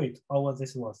to operate over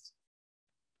these words.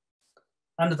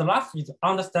 And the last is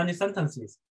understanding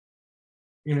sentences.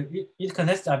 It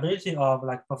consists the ability of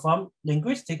like perform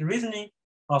linguistic reasoning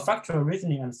or factual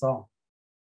reasoning and so on.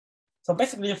 So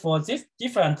basically for these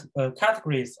different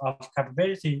categories of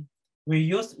capability, we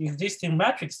use existing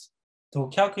metrics to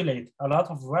calculate a lot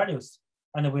of values,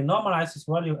 and we normalize this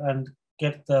value and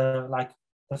get the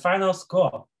final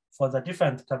score for the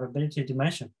different capability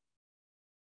dimension.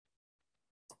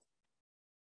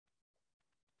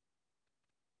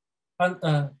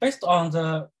 And based on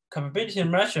the capability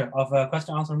measure of a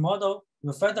question answer model,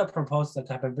 we further propose the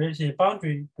capability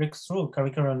boundary breakthrough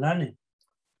curriculum learning.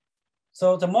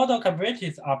 So the model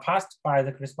capabilities are passed by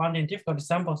the corresponding difficulty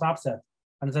sample subset,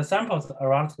 and the samples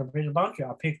around the capability boundary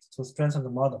are picked to strengthen the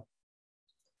model.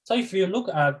 So if you look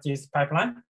at this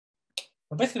pipeline,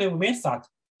 basically we means that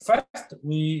first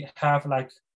we have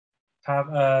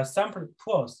sample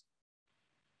pools.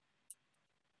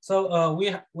 So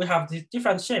we have these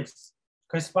different shapes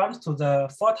corresponds to the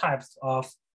 4 types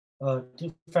of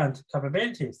different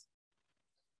capabilities,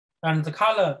 and the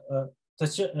color,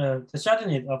 the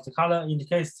shadiness of the color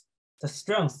indicates the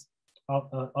strength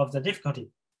of the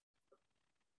difficulty.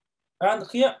 And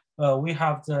here we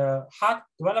have the hard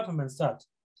development set.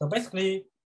 So basically,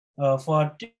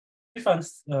 for different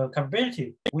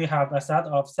capability, we have a set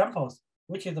of samples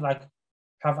which is like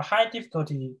have a high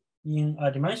difficulty in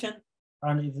a dimension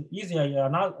and is easier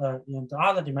in the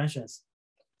other dimensions.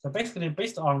 So basically,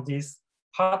 based on this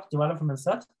hard development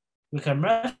set, we can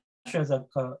measure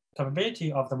the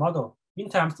capability of the model in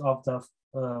terms of the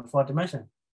 4 dimensions.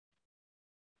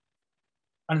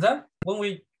 And then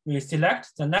when we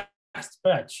select the next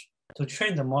batch to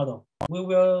train the model, we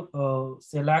will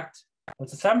select the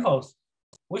samples,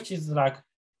 which is like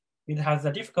it has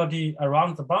the difficulty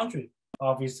around the boundary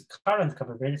of its current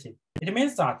capability. It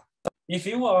means that if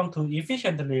you want to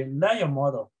efficiently learn your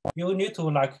model, you need to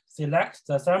like select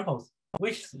the samples,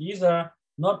 which is either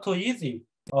not too easy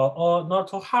or not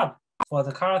too hard for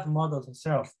the current model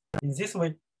itself. In this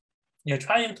way, you're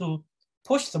trying to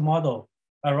push the model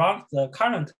around the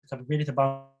current capability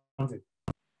boundary.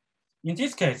 In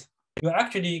this case, you're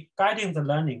actually guiding the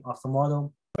learning of the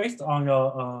model based on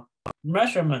your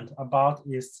measurement about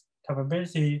its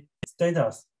capability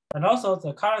status. And also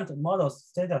the current model's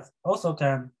status also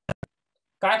can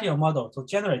guide your model to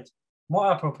generate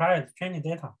more appropriate training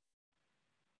data.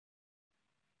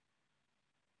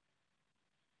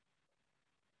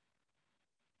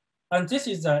 And this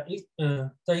is the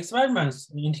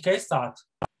experiments indicates that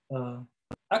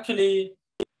actually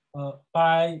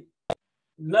by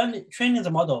training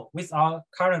the model with our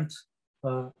current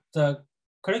the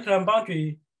curriculum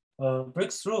boundary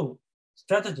breakthrough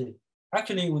strategy,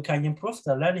 actually we can improve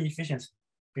the learning efficiency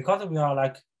because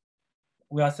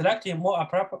we are selecting more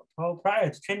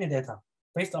appropriate training data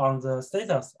based on the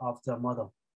status of the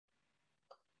model.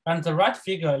 And the right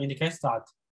figure indicates that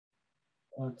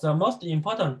the most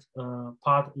important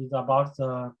part is about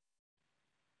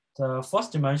the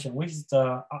first dimension, which is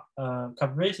the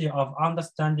capability of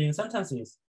understanding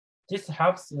sentences. This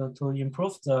helps to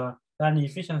improve the learning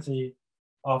efficiency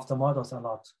of the models a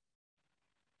lot.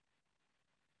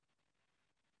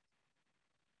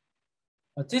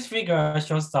 This figure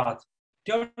shows that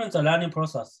during the learning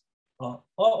process, all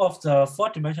of the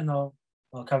four-dimensional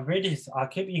capabilities are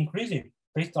keep increasing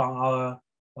based on our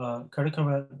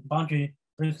curriculum boundary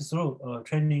breakthrough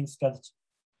training strategy.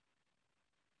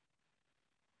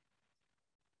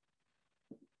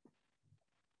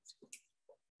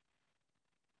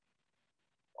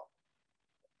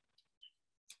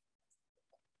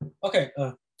 Okay,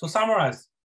 to summarize.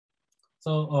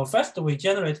 So first we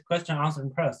generate question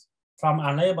answering pairs from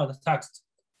unlabeled text.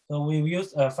 So we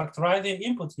use factorizing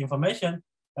input information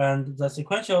and the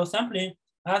sequential sampling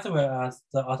as well as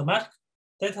the automatic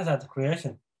dataset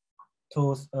creation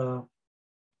to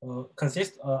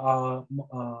consist our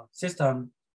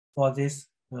system for this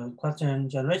question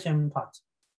generation part.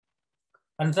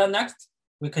 And then next,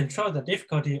 we control the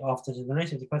difficulty of the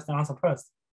generated question answer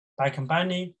pairs by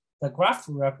combining the graph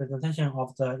representation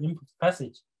of the input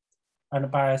passage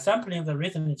and by sampling the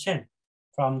reasoning chain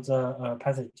from the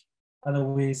passage.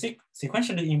 And we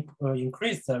sequentially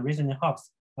increase the reasoning hops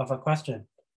of a question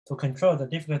to control the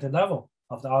difficulty level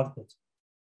of the output.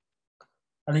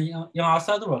 And in our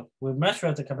third work, we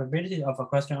measure the capability of a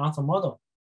question answer model.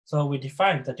 So we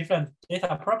define the different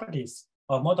data properties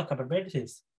or model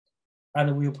capabilities.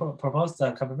 And we propose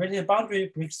the capability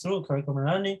boundary breakthrough curriculum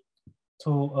learning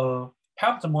to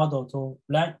help the model to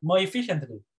learn more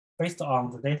efficiently based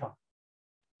on the data.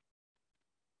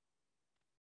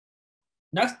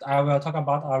 Next, I will talk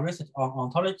about our research on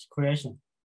ontology creation.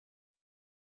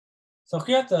 So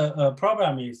here the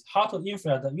problem is how to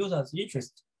infer the user's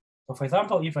interest. So for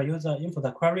example, if a user input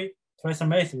a query to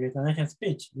estimate recognition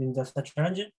speech in the search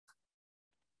engine.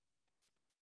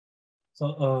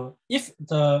 So if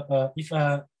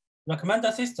a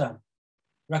recommender system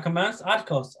recommends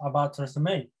articles about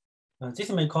Résumé, this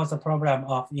may cause a problem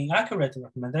of inaccurate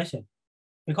recommendation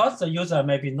because the user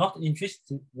may be not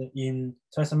interested in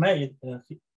Résumé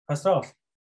herself.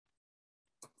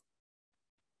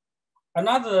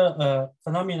 Another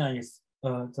phenomenon is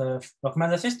the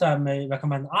recommender system may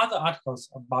recommend other articles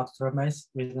about Résumé's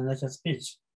recognition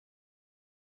speech.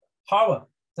 However,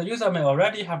 the user may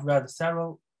already have read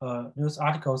several news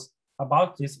articles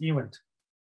about this event.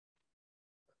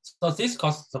 So this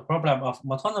causes the problem of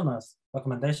autonomous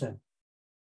recommendation.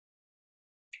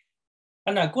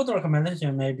 And a good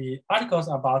recommendation may be articles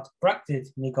about Brexit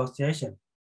negotiation.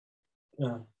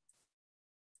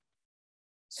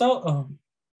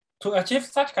 To achieve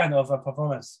such kind of a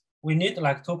performance, we need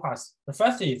like two parts. The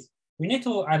first is we need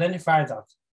to identify that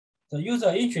the user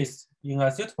interest in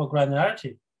a suitable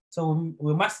granularity. So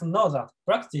we must know that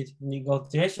Brexit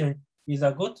negotiation is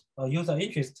a good user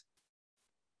interest.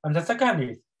 And the second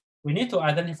is we need to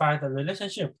identify the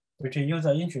relationship between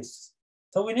user interests.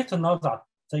 So we need to know that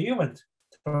the event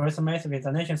Résumé's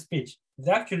recognition speech it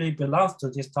actually belongs to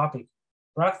this topic,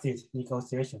 Brexit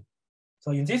negotiation.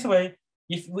 So in this way,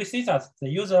 if we see that the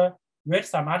user read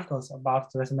some articles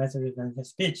about Résumé's recognition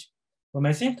speech, we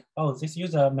may think, oh, this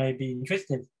user may be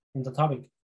interested in the topic,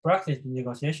 Brexit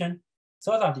negotiation,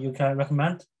 so that you can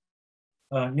recommend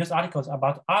news articles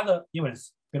about other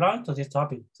events belonging to this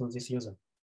topic to this user.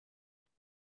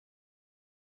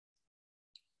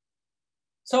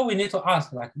 So we need to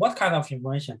ask, like, what kind of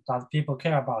information does people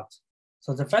care about?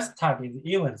 So the first type is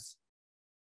events.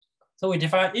 So we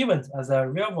define events as a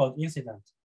real-world incident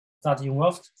that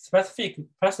involves specific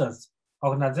persons,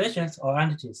 organizations, or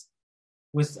entities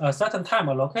with a certain time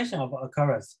or location of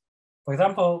occurrence. For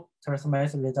example, Theresa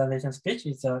May's resignation speech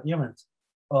is an event,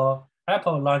 or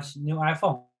Apple launched new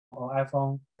iPhone, or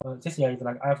iPhone, this year is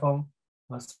like iPhone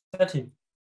 13.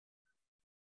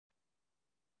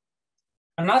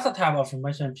 Another type of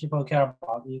information people care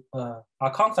about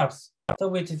are concepts. So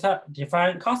we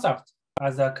define concepts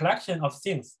as a collection of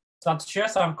things that share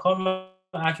some common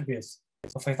attributes.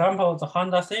 So for example, the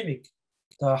Honda Civic,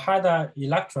 the Honda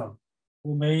Electron,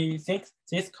 we may think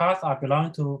these cars are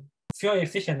belong to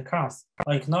fuel-efficient cars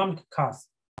or economic cars.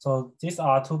 So these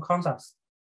are two concepts.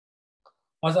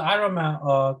 Or the Iron Man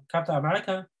or Captain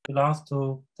America belongs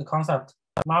to the concept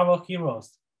Marvel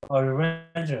heroes or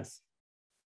Revengers.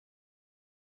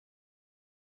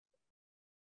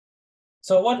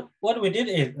 So what we did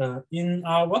is in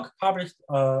our work published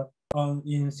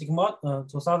in Sigma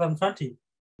 2020,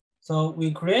 so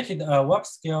we created a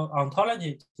web-scale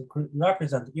ontology to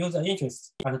represent user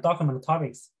interests and document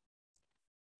topics.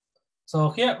 So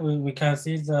here we can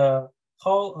see the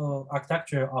whole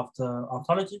architecture of the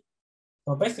ontology.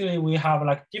 So basically we have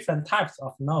like different types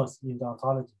of nodes in the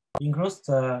ontology. It includes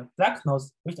the black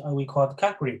nodes, which we call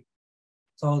category.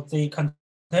 So they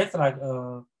contain like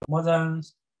more than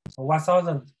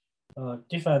 1,000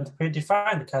 different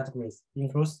predefined categories,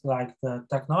 includes like the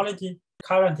technology,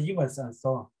 current events, and so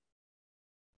on.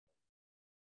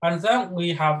 And then we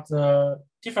have the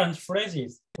different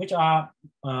phrases, which are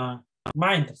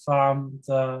mined from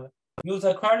the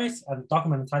user queries and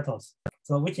document titles.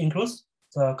 So which includes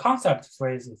the concept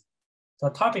phrases,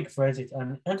 the topic phrases,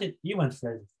 and event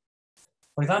phrases.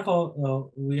 For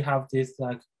example, we have these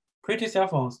like pretty cell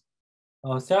phones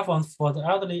for the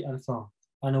elderly, and so on.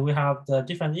 And we have the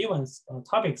different events,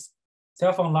 topics,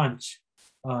 cell phone launch,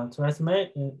 Résumé,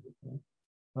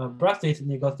 Brexit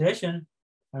negotiation,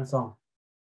 and so on.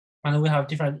 And we have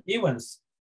different events.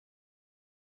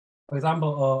 For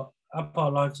example,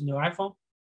 Apple launched new iPhone,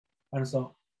 and so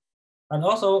on. And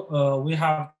also we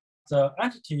have the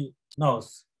entity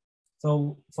nodes.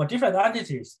 So for different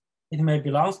entities, it may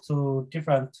belong to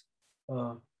different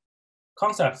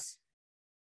concepts.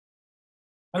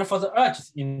 And for the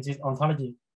edges in this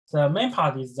ontology, the main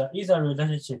part is the either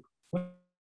relationship,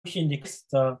 which indicates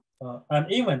the an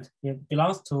event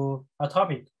belongs to a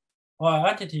topic, or an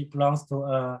entity belongs to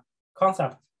a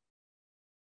concept.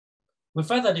 We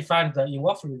further define the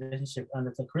involved relationship and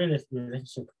the correlated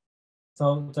relationship.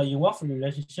 So the involved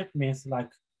relationship means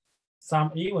like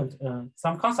some event,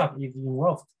 some concept is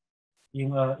involved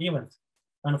in an event.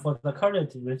 And for the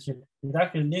correlated relationship, it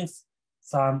actually links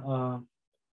some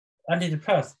entity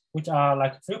pairs, which are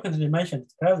like frequently mentioned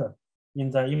together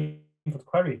in the input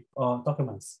query or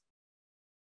documents.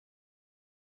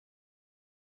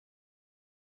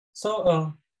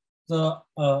 So the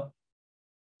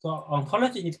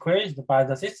ontology is created by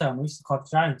the system, which is called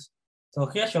Giant. So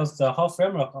here shows the whole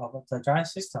framework of the Giant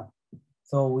system.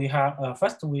 So we have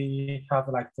first we have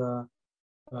like the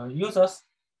users,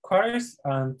 queries,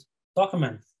 and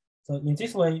documents. So in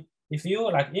this way, if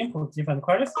you like input different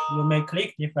queries, you may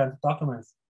click different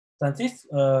documents. Then this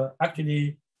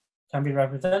actually can be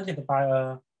represented by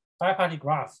a biparty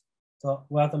graph. So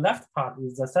where the left part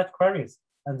is the set queries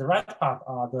and the right part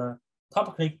are the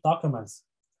top click documents.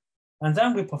 And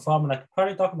then we perform like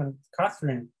query document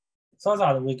clustering so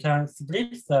that we can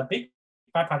split the big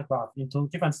biparty graph into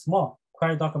different small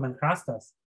query document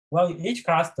clusters. Well, in each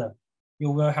cluster,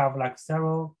 you will have like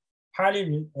several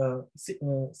highly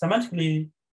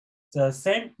semantically the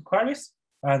same queries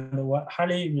and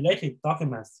highly related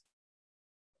documents.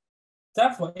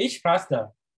 Then for each cluster,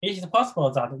 it is possible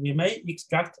that we may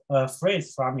extract a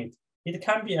phrase from it. It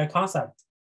can be a concept,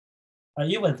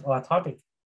 an event, or a topic.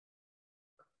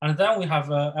 And then we have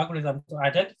an algorithm to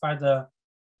identify the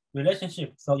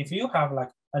relationship. So if you have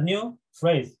like a new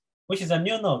phrase, which is a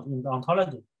new node in the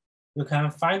ontology, you can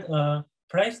find a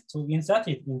place to insert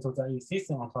it into the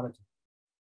existing ontology.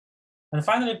 And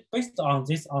finally, based on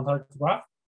this ontology graph,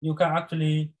 you can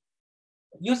actually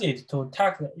use it to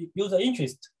tag the user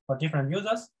interest for different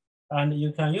users. And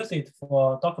you can use it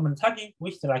for document tagging,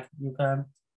 which like you can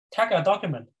tag a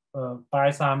document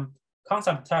by some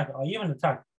concept tag or event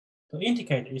tag to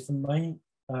indicate its main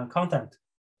content.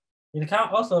 It can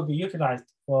also be utilized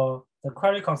for the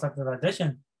query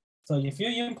conceptualization. So if you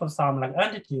input some like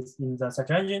entities in the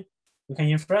search engine, you can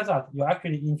infer that you're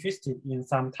actually interested in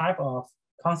some type of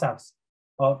concepts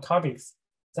or topics.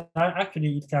 Then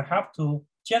actually it can help to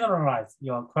generalize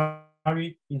your query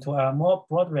query into a more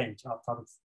broad range of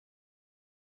topics.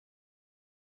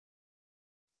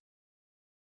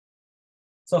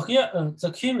 So here,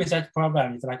 the key research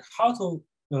problem is like how to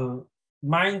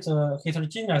mine the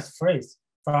heterogeneous phrase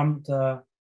from the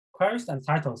queries and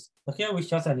titles. So here we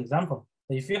show an example.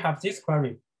 If you have this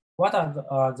query, what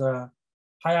are the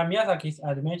Hayao Miyazaki's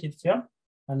animated film?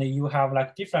 And you have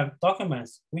like different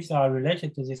documents which are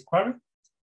related to this query.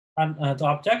 And the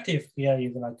objective here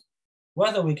is like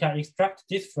whether we can extract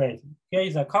this phrase. Here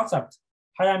is a concept,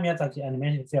 Hayao Miyazaki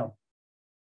animated film.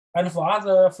 And for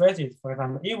other phrases, for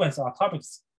example, events or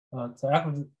topics,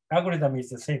 the algorithm is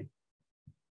the same.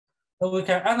 So we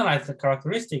can analyze the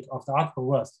characteristic of the output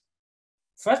words.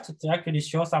 First, they actually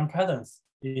show some patterns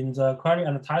in the query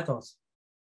and the titles.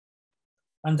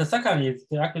 And the second is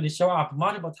they actually show up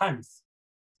multiple times.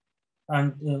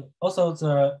 And also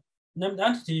the named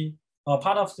entity or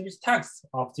part of the text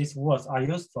of these words are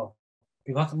useful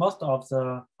because most of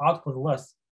the output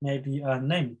words may be a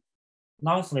name,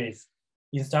 noun phrase,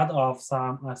 instead of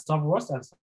some stop words and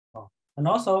so on. And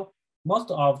also,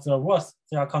 most of the words,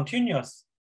 they are continuous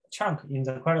chunk in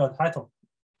the query or title.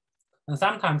 And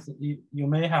sometimes you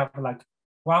may have like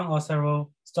one or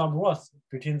several stop words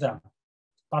between them.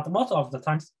 But most of the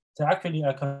times, they're actually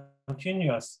a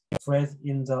continuous phrase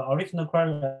in the original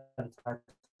query and title.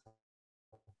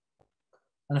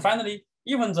 And finally,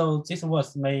 even though these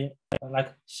words may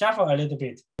like shuffle a little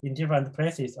bit in different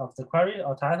places of the query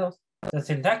or titles, the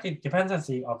syntactic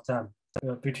dependency of them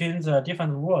between the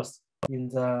different words in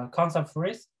the concept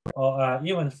phrase or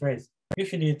event phrase,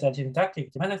 usually the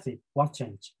syntactic dependency won't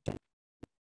change.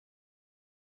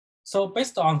 So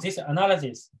based on this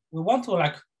analysis, we want to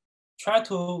like try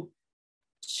to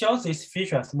show these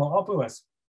features more obvious.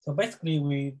 So basically,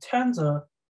 we turn the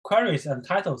queries and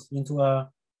titles into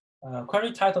a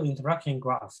query title interaction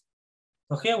graph.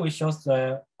 So here we show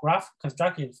the graph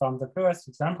constructed from the previous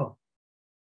example.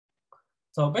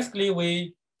 So basically,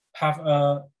 we have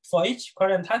for each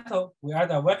query and title, we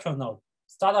add a virtual node,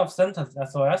 start of sentence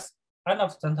SOS, end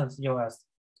of sentence EOS,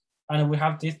 and we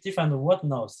have these different word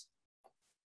nodes.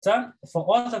 Then for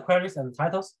all the queries and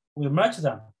titles, we merge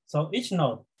them. So each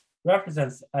node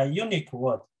represents a unique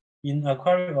word in a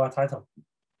query or a title.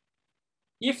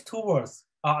 If two words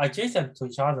are adjacent to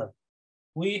each other,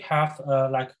 we have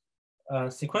like a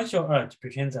sequential urge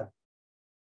between them.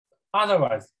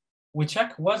 Otherwise, we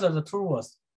check whether the two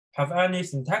words have any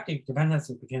syntactic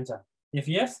dependency between them. If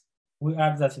yes, we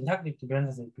add the syntactic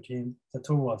dependency between the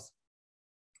two words.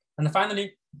 And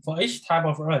finally, for each type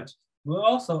of urge, we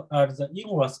also add the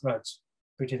inverse urge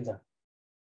between them.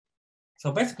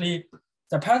 So basically,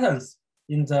 the patterns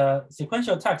in the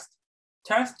sequential text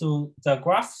tends to the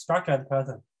graph structured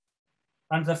pattern.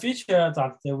 And the feature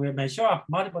that they may show up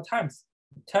multiple times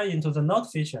turn into the node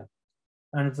feature.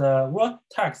 And the word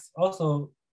text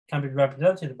also can be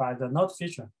represented by the node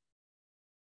feature.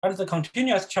 And the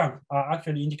continuous chunk are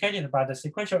actually indicated by the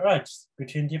sequential urges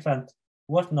between different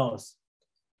word nodes.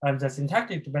 And the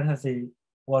syntactic dependency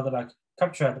was like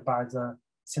captured by the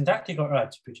syntactic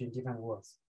urge between different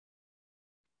words.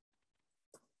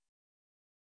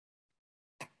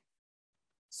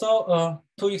 So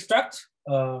to extract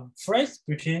a phrase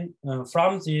between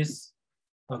from this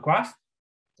graph,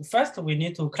 first we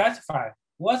need to classify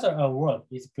whether a word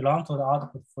is belong to the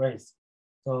output phrase.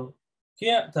 So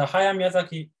here the Hayao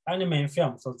Miyazaki anime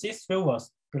film. So these three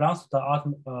words belongs to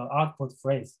the output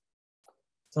phrase.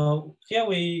 So here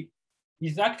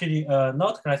is actually a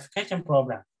node classification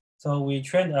problem. So we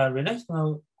trained a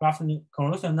relational graph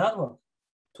convolution network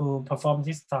to perform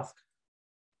this task.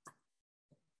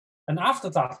 And after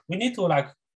that, we need to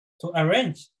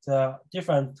arrange the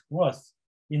different words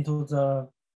into the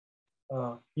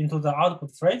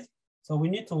output phrase. So we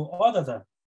need to order them.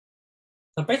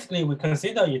 So basically, we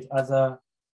consider it as a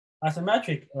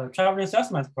asymmetric traveling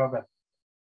salesman problem.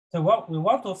 So what we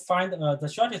want to find the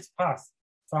shortest path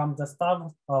from the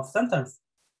start of sentence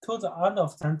to the end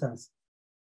of sentence.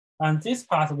 And this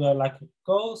path will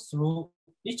go through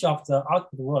each of the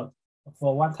output words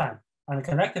for one time and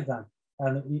connect them.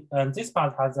 And this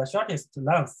path has the shortest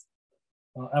length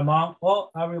among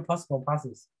every possible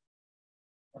passes.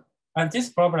 And this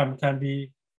problem can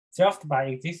be solved by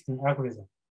existing algorithm.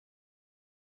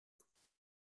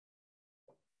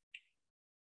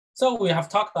 So we have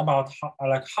talked about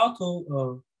how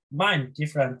to mine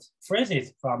different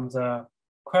phrases from the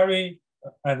query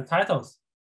and titles.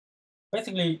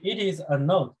 Basically, it is a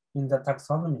node in the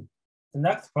taxonomy. The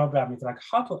next problem is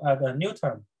how to add a new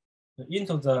term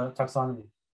into the taxonomy.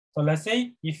 So let's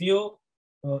say if you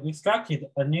extracted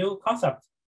a new concept,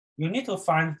 you need to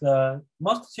find the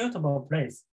most suitable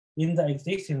place in the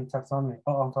existing taxonomy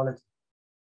or ontology.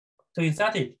 to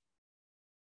insert it.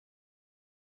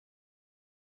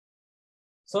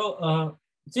 So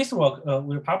this work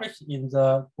we published in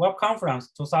the Web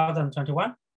Conference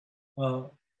 2021,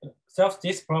 solves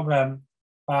this problem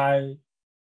by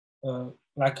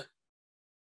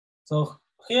so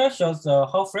here shows the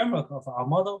whole framework of our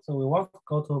model. So we won't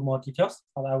go to more details,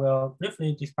 but I will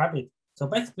briefly describe it. So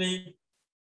basically,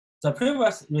 the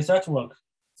previous research work,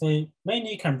 they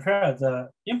mainly compare the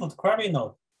input query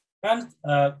node and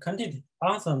candidate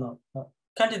answer node,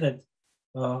 candidate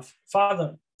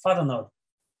father node.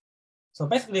 So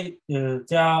basically,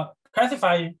 they are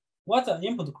classifying what the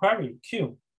input query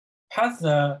queue has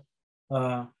the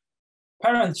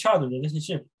parent-child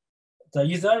relationship, the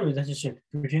user relationship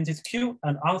between this queue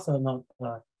and answer node,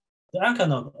 the anchor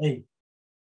node A.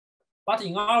 But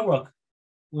in our work,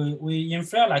 we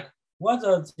infer like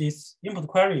whether this input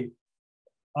query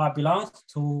belongs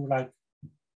to like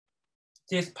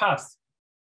this path.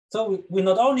 So we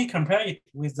not only compare it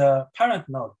with the parent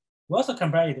node, we also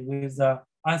compare it with the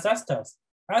ancestors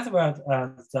as well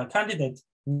as the candidate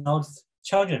node's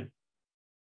children.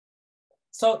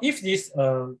 So if this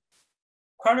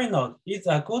query node is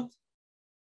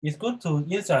good to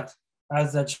insert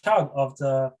as a child of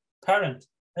the parent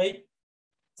A,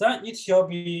 then it should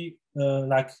be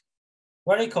like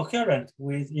very coherent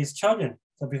with its children,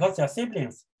 so because they are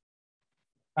siblings.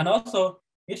 And also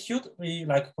it should be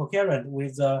like coherent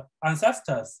with the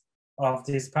ancestors of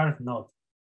this parent node.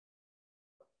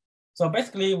 So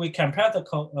basically we compare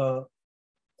the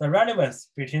relevance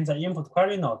between the input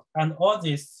query node and all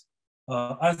these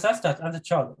ancestors and the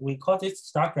child. We call this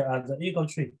structure as the ego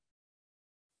tree.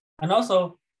 And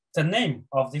also the name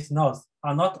of these nodes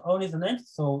are not only the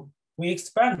names, so we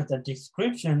expand the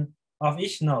description of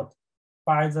each node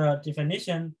by the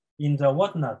definition in the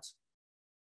word node.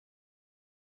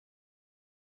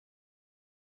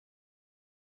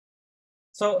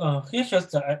 So here shows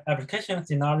the application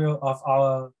scenario of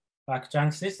our like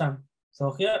giant system.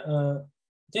 So here,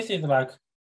 this is like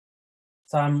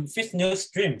some fixed news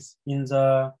streams in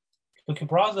the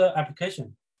browser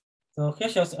application. So here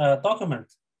shows a document.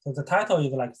 So the title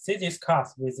is like cities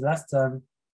cars with less than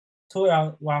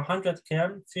 100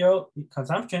 km fuel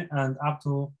consumption and up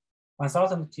to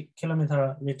 1,000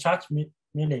 kilometer recharge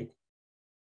milling.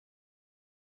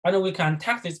 And we can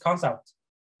tag this concept,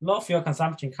 low fuel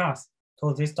consumption cars,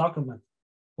 to this document,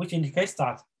 which indicates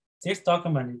that this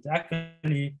document is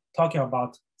actually talking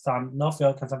about some low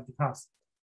fuel consumption cars.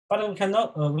 But we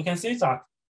can see that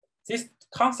this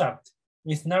concept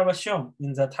is never shown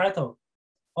in the title,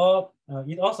 or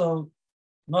it also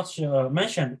not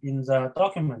mentioned in the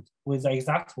document with the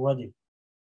exact wording.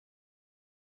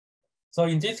 So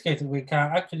in this case, we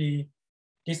can actually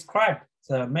describe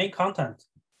the main content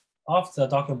of the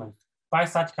document by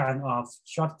such kind of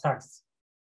short text.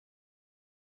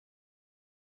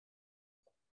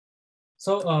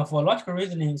 So for logical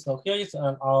reasoning, so here is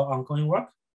our ongoing work.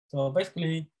 So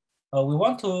basically, we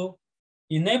want to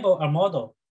enable a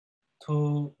model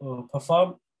to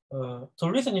perform to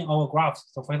reasoning our graphs.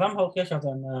 So for example, here shows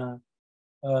an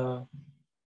so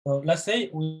let's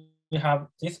say we have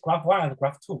this graph 1 and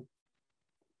graph 2.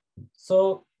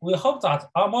 So we hope that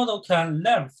our model can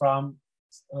learn from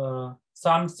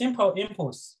some simple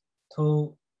inputs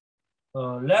to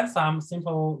learn some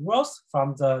simple rows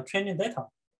from the training data.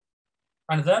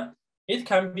 And then it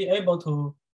can be able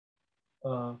to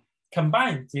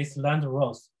combine these learned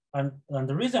rows and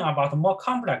reason about more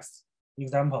complex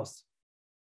examples.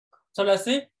 So let's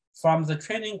say from the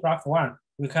training graph 1,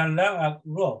 we can learn a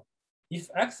row. If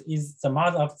X is the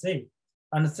mother of Z,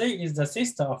 and Z is the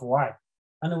sister of Y,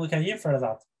 and we can infer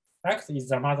that X is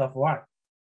the mother of Y.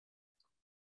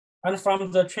 And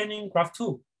from the training graph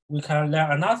 2, we can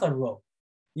learn another row.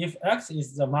 If X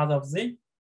is the mother of Z,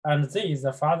 and Z is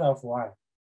the father of Y,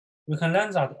 we can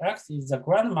learn that X is the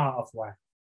grandma of Y.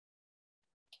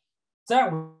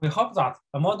 Then we hope that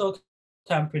a model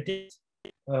can predict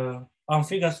on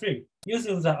figure 3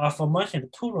 using the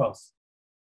aforementioned 2 rows.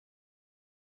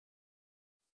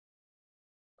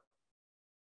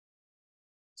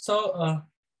 So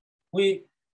we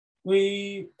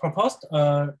proposed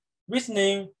a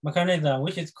reasoning mechanism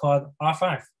which is called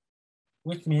R5,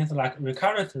 which means like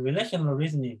recurrent relational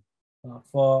reasoning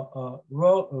for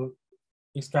row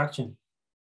extraction.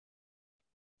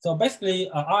 So basically,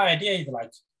 our idea is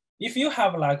like if you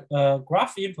have like a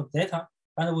graph input data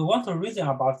and we want to reason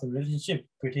about the relationship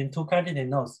between two candidate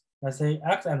nodes, let's say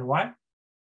X and Y,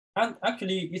 and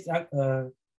actually it's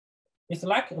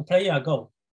like playing a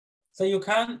Go. So you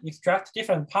can extract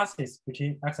different passes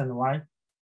between X and Y,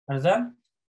 and then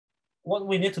what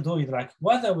we need to do is like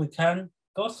whether we can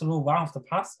go through one of the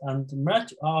paths and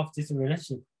merge all of this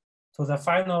relationship to the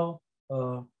final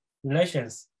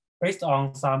relations based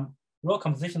on some role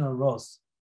compositional roles,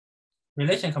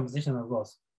 relation compositional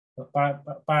roles.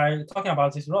 By talking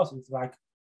about these roles, it's like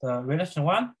the relation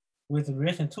 1 with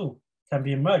relation 2 can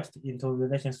be merged into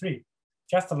relation 3,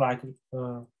 just like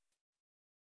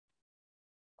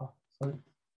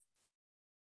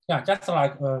just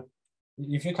like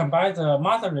if you combine the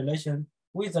mother relation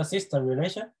with the sister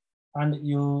relation, and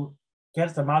you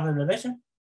get the mother relation,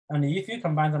 and if you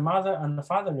combine the mother and the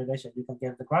father relation, you can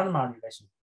get the grandma relation.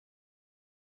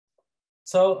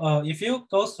 So if you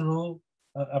go through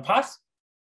a path,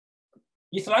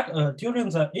 it's like during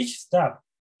each step,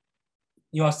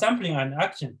 you are sampling an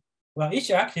action. Well, each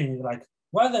action is like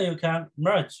whether you can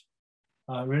merge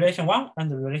relation 1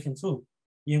 and relation 2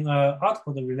 in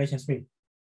output relation 3.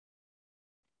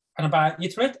 And by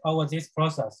iterate over this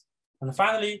process, and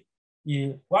finally,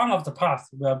 one of the paths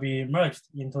will be merged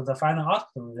into the final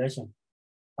output relation.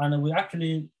 And we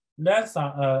actually learn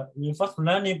some reinforcement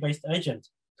learning-based agent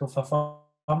to perform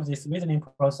this reasoning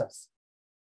process.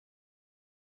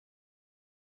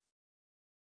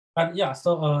 And yeah,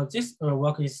 so this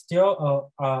work is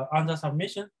still under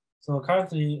submission. So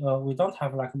currently, we don't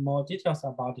have like more details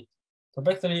about it. So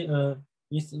basically,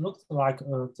 it looks like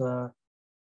the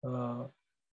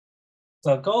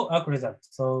Go algorithm.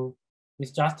 So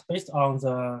it's just based on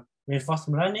the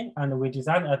reinforcement learning, and we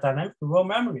design a dynamic role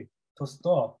memory to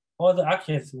store all the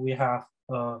actions we have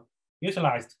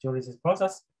utilized during this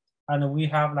process. And we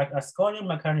have like a scoring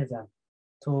mechanism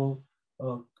to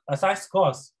assign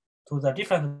scores to the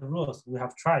different rules we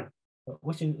have tried,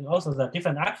 which is also the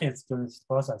different actions during this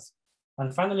process.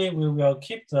 And finally, we will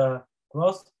keep the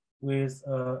growth with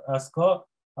a score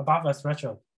above a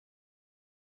threshold.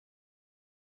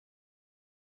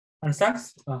 And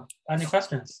thanks. Any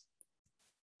questions?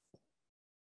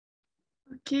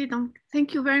 Okay,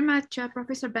 thank you very much,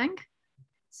 Professor Beng.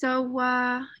 So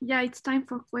yeah, it's time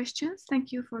for questions.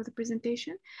 Thank you for the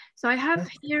presentation. So I have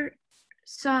here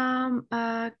some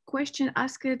question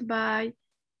asked by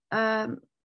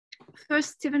first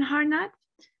Stephen Harnad.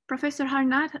 Professor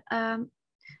Harnad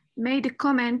made a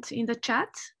comment in the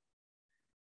chat.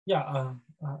 Yeah,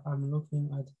 I'm looking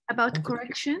at about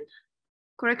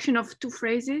correction of two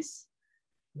phrases.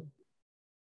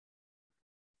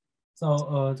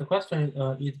 So the question,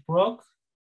 it broke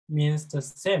means the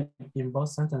same in both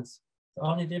sentences. The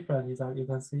only difference is that you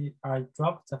can see I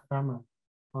dropped the hammer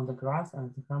on the glass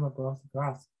and the hammer broke the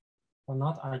glass, but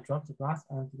not I dropped the glass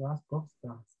and the glass broke the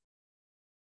glass.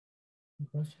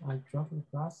 Because I dropped the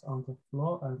glass on the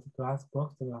floor and the glass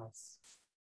broke the glass.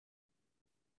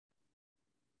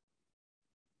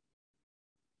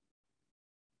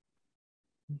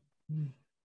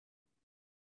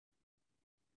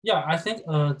 Yeah, I think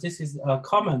this is a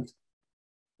comment.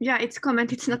 Yeah, it's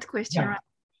comment, it's not a question, yeah. Right?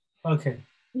 Okay.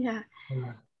 Yeah.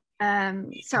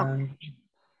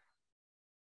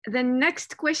 The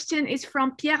next question is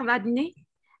from Pierre Vadnet.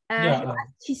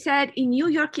 He said, in New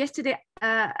York yesterday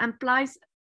implies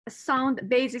a sound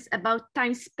basis about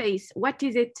time space. What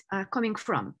is it coming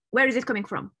from? Where is it coming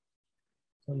from?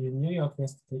 So in New York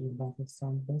yesterday implies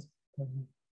sound basis.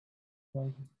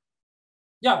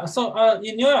 Yeah, so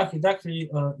in New York, it's actually,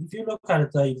 if you look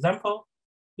at the example,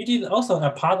 it is also a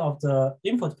part of the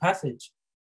input passage.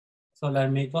 So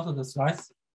let me go to the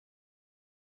slides.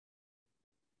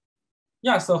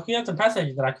 Yeah, so here's the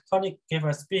passage like Tony gave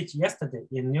a speech yesterday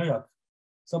in New York.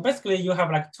 So basically you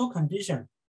have like two conditions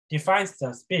defines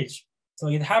the speech. So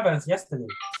it happens yesterday,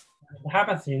 it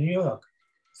happens in New York.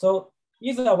 So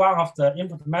either one of the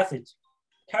input message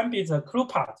can be the clue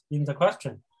part in the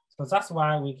question. So that's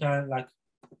why we can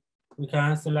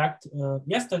select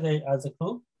yesterday as a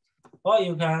clue, or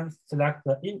you can select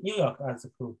the in New York as a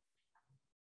clue.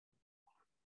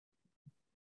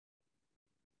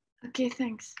 Okay,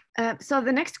 thanks. So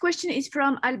the next question is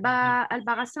from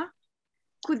Albarasa.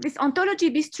 Could this ontology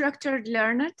be structured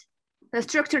learned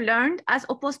as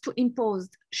opposed to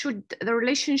imposed? Should the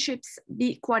relationships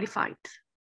be qualified?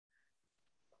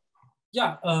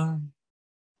 Yeah,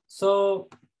 so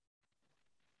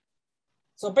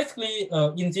basically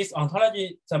in this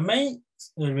ontology, the main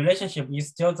relationship is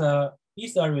still the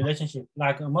ether relationship,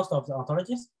 like most of the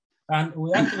ontologies. And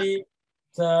we actually,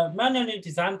 the manually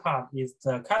designed part is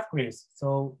the categories.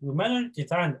 So we manually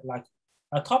designed like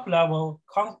a top level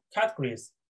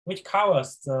categories, which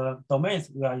covers the domains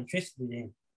we are interested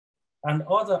in. And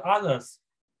all the others,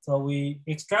 so we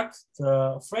extract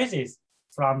the phrases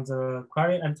from the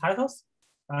query and titles,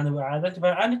 and we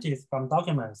identify entities from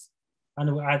documents,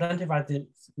 and we identify the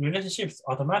relationships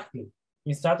automatically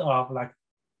instead of like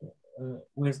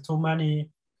with too many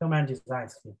human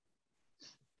designs here.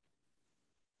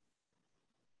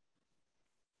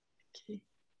 Okay.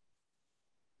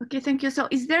 Okay, thank you. So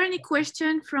is there any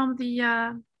question from the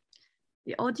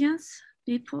audience,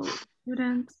 people,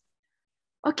 students?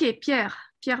 Okay, Pierre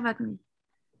Vatny.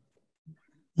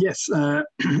 Yes,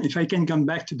 if I can come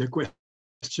back to the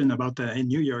question about in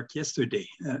New York yesterday.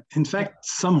 In fact,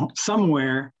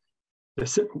 somewhere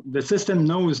the system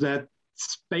knows that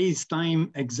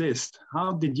space-time exists.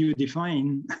 How did you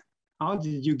define, how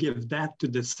did you give that to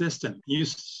the system?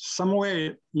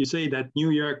 Somewhere you say that New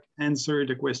York answered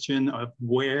the question of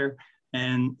where,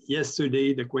 and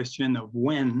yesterday the question of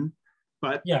when,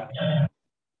 but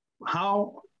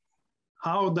how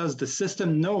does the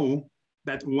system know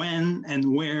that when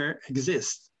and where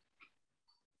exist?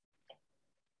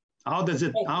 How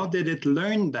did it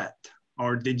learn that?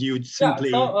 Or did you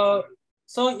simply?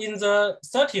 So in the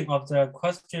setting of the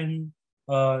question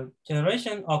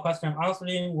generation or question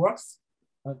answering works,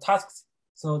 tasks,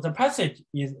 so the passage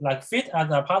is like fit as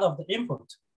a part of the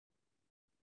input.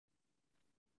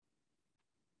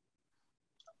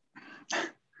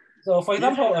 So for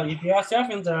example, if you are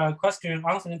serving the question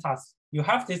answering task, you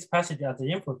have this passage as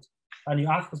the input, and you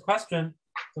ask the question,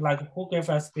 so like who gave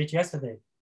a speech yesterday?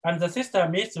 And the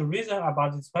system needs to reason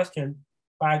about this question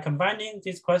by combining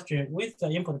this question with the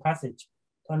input passage.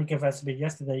 Tony gave a speech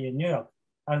yesterday in New York,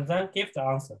 and then give the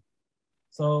answer.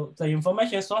 So the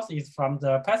information source is from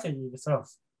the passage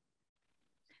itself.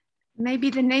 Maybe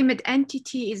the named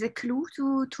entity is a clue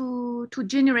to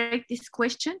generate this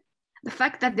question. The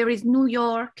fact that there is New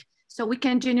York, so we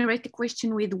can generate the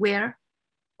question with where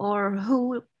or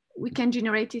who we can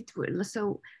generate it with,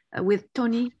 so with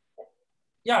Tony.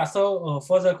 Yeah, so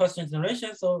for the question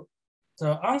generation, so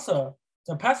the answer,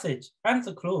 the passage, and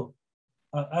the clue.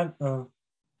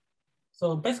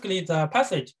 So basically the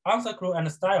passage, answer, clue,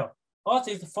 and style, all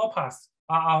these four parts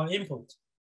are our input.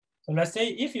 So let's say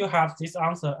if you have this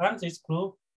answer and this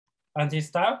clue and this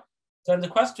style, then the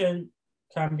question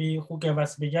can be who gave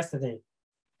us speech yesterday.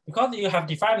 Because you have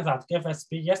defined that gave us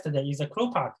speech yesterday is a clue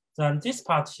part, then this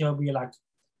part shall be like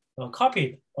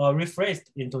copied or rephrased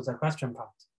into the question part.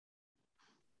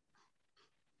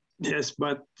 Yes,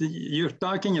 but you're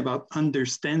talking about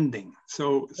understanding.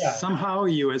 So somehow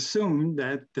you assume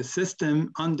that the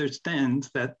system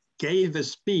understands that gave a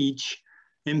speech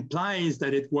implies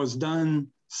that it was done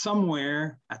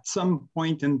somewhere at some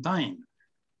point in time.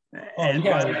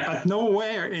 But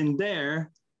nowhere in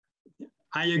there,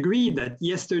 I agree that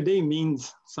yesterday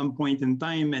means some point in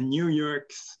time and New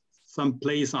York's some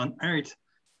place on earth,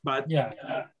 but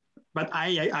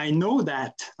I know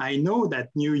that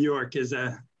New York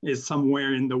is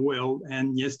somewhere in the world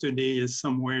and yesterday is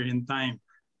somewhere in time.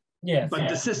 But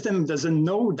the system doesn't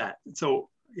know that. So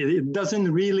it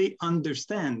doesn't really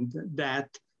understand that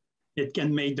it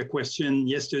can make the question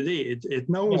yesterday. It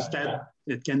knows that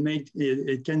it can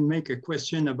make a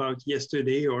question about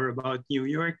yesterday or about New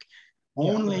York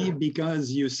only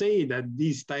because you say that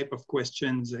these type of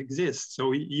questions exist.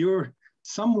 So you're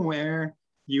somewhere,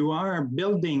 you are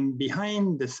building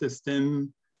behind the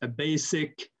system a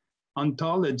basic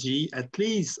ontology, at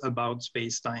least about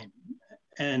space-time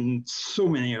and so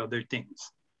many other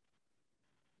things.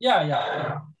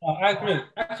 I agree.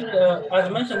 Actually, as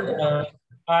mentioned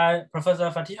by Professor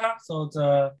Fatiha, so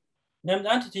the named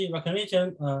entity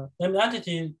recognition, named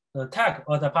entity tag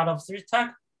or the part of speech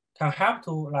tag can help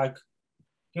to like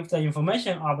give the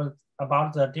information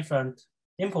about the different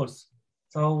inputs.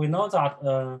 So we know that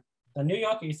the New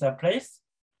York is a place,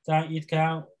 then it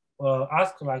can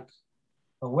ask like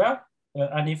where,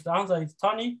 and if the answer is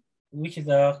Tony, which is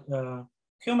a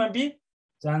human being,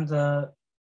 then the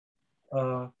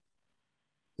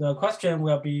question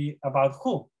will be about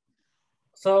who.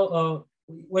 So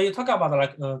when you talk about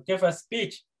like give a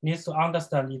speech, needs to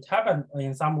understand it happened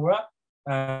in somewhere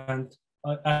and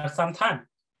at some time.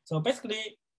 So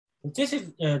basically, this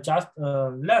is just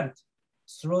learned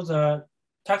through the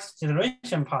text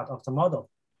generation part of the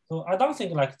model. So I don't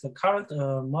think like the current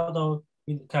model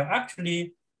can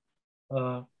actually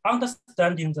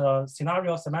understanding the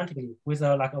scenario semantically with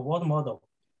like a word model.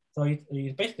 So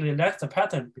it basically lacks the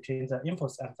pattern between the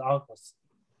inputs and the outputs.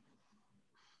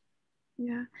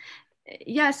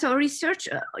 Yeah, so research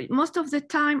most of the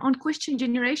time on question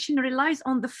generation relies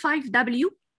on the 5W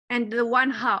and the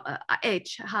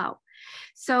 1H, how.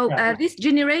 So this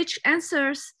generates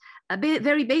answers,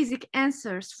 very basic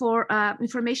answers for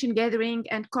information gathering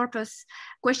and corpus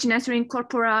question answering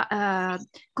corpora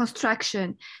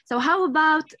construction. So how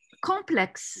about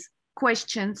complex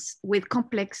questions with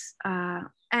complex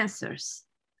answers?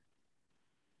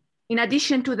 In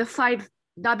addition to the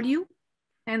 5W,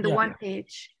 and the one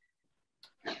page.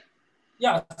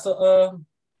 Yeah, so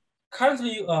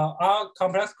currently our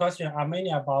complex questions are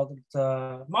mainly about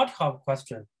the multi-hop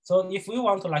question. So if we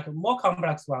want to like a more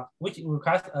complex one, which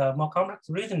requires more complex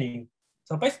reasoning.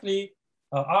 So basically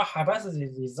our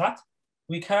hypothesis is that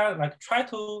we can like try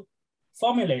to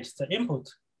formulate the input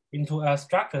into a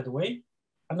structured way,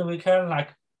 and we can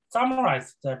like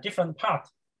summarize the different parts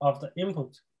of the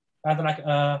input as like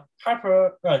a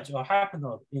hyper edge or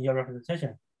hypernode in your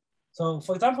representation. So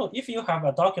for example, if you have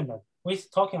a document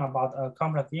with talking about a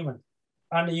complex event,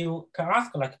 and you can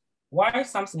ask like why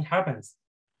something happens,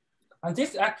 and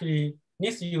this actually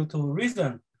needs you to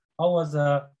reason over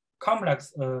the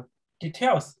complex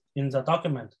details in the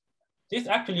document. This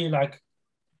actually like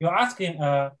you're asking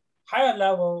a higher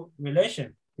level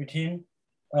relation between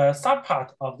a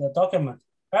subpart of the document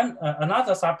and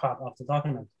another subpart of the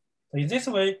document. So in this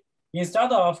way,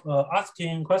 instead of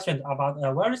asking questions about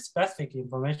a very specific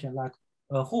information like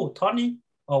who, Tony,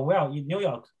 or where in New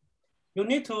York, you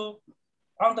need to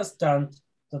understand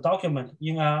the document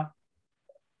in a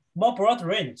more broad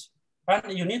range,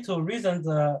 and you need to reason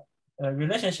the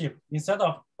relationship instead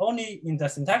of only in the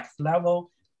syntax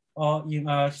level or in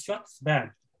a short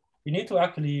span. You need to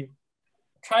actually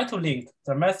try to link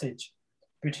the message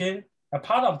between a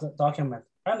part of the document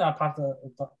and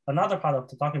another part of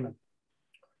the document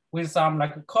with some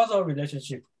like causal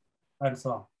relationship and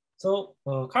so on. So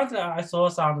currently I saw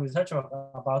some research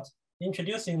about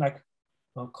introducing like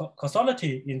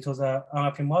causality into the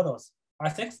NLP models. I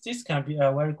think this can be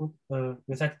a very good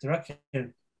research direction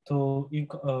to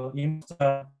improve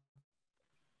the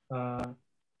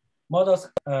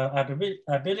model's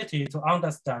ability to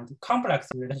understand complex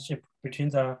relationship between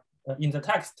the in the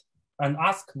text and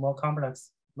ask more complex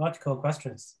logical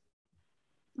questions.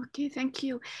 Okay, thank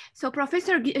you. So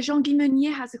Professor Jean-Guy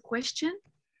Meunier has a question.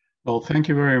 Well, thank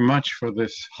you very much for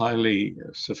this highly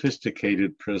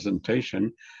sophisticated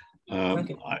presentation. I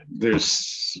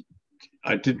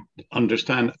did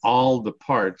understand all the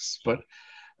parts, but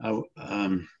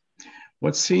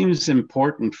what seems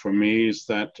important for me is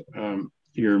that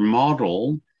your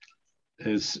model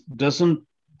doesn't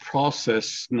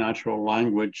process natural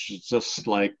language just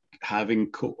like having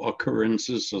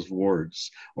occurrences of words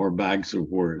or bags of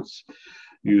words.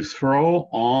 You throw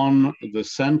on the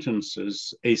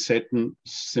sentences a certain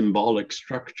symbolic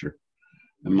structure.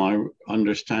 Am I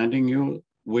understanding you?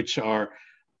 Which are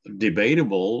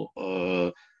debatable,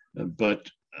 but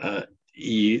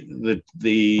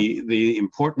the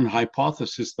important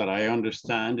hypothesis that I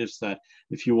understand is that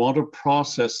if you want to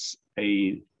process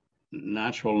a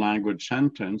natural language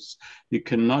sentence, you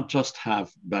cannot just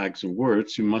have bags of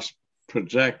words. You must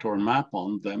project or map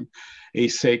on them a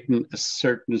certain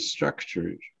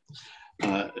structure.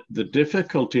 The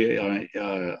difficulty,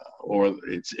 or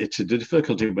it's a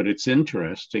difficulty, but it's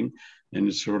interesting, and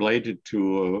it's related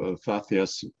to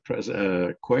Fathia's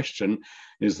question,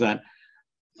 is that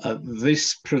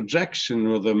this projection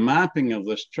or the mapping of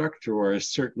the structure or a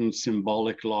certain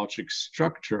symbolic logic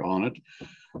structure on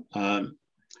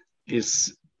it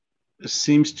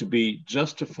seems to be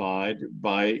justified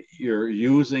by your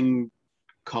using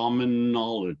common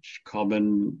knowledge,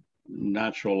 common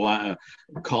knowledge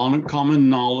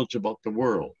about the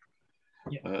world.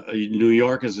 Yeah. New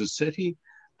York is a city,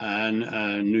 and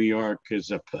New York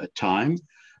is a time.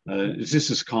 This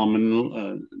is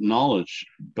common knowledge,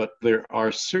 but there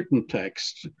are certain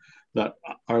texts that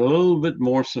are a little bit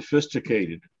more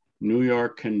sophisticated. New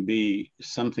York can be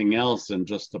something else than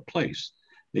just a place.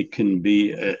 It can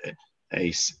be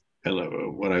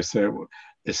what I said,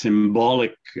 a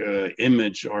symbolic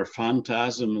image or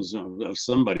phantasms of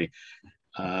somebody.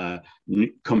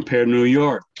 Compare New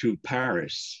York to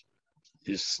Paris.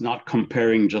 It's not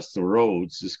comparing just the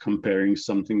roads, it's comparing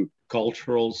something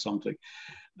cultural, something.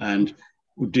 And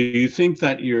do you think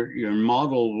that your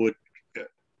model would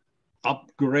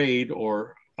upgrade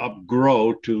or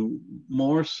upgrow to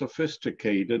more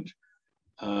sophisticated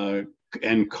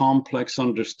and complex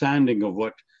understanding of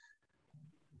what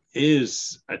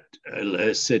is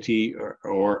a city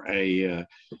or a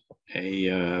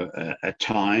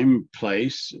time,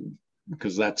 place,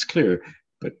 because that's clear.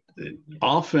 But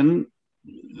often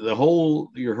your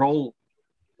whole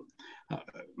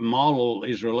model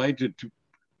is related to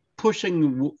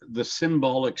pushing the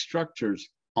symbolic structures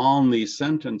on these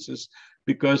sentences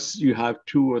because you have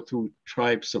two or three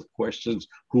types of questions: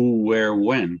 who, where,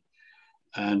 when.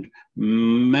 And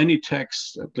many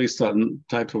texts, at least that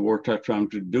type of work I'm trying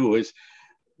to do, is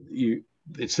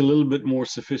it's a little bit more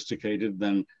sophisticated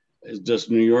than does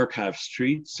New York have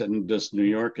streets and does New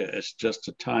York as just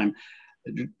a time.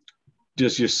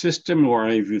 does your system, or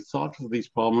have you thought of these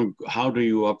problems? How do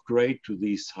you upgrade to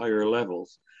these higher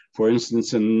levels? For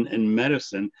instance, in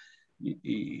medicine,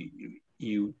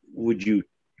 would you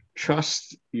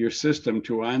trust your system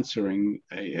to answering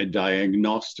a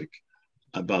diagnostic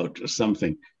about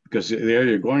something? Because there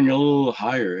you're going a little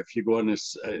higher. If you go in a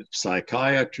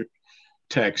psychiatric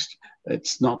text,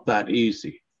 it's not that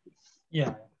easy.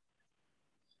 Yeah,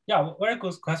 very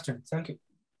good question. Thank you.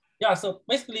 Yeah, so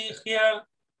basically here,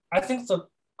 I think the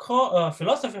core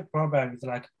philosophy problem is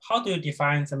like, how do you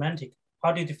define semantic?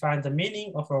 How do you define the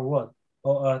meaning of a word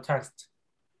or a text?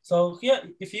 So here,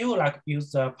 if you like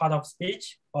use the part of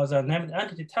speech or the named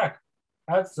entity tag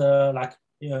as like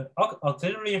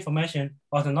auxiliary information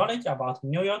or the knowledge about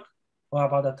New York or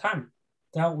about the time,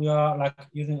 then we are like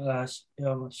using a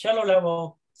shallow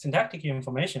level syntactic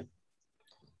information.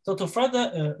 So to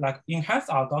further like enhance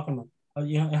our document,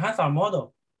 enhance our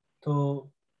model to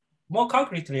more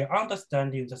concretely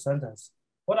understanding the sentence,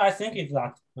 what I think is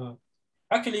that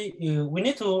actually we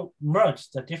need to merge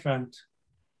the different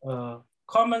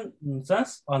common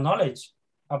sense or knowledge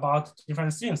about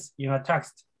different things in a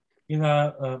text in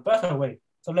a better way.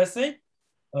 So let's say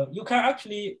you can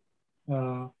actually,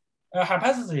 a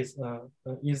hypothesis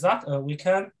is that we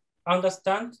can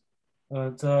understand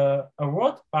a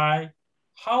word by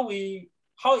how it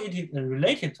is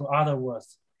related to other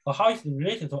words, or how it's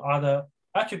related to other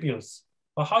attributes,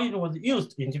 or how it was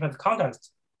used in different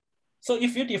contexts. So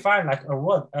if you define like a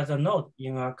word as a node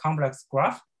in a complex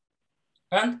graph,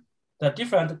 and the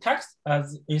different text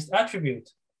as its attribute,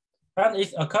 and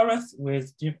its occurrence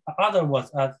with other words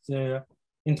as the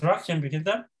interaction between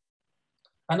them,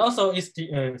 and also its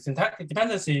syntactic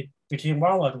dependency between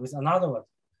one word with another word.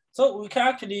 So we can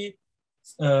actually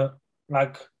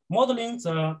like modeling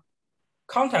the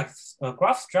context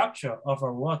graph structure of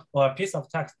a word or a piece of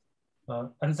text,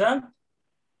 and then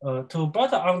to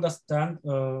better understand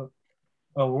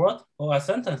a word or a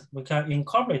sentence, we can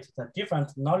incorporate the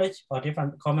different knowledge or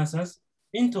different common sense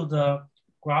into the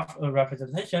graph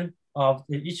representation of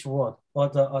each word or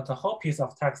the whole piece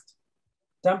of text.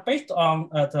 Then based on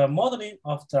the modeling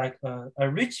of like a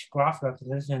rich graph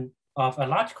representation of a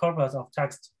large corpus of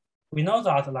text, we know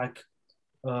that like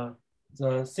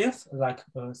the things like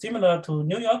similar to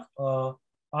New York or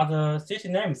other city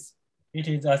names, it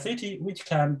is a city which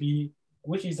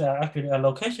is actually a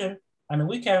location, and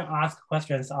we can ask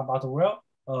questions about where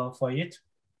for it.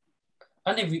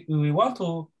 And if we want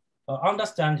to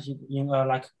understand it in a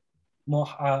like more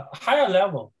higher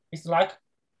level, it's like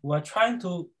we're trying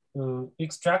to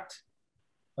extract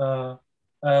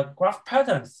graph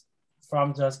patterns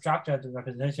from the structured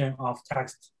representation of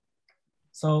text.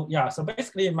 So yeah, so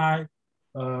basically my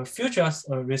future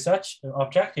research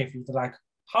objective is like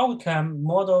how we can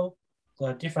model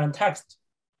the different text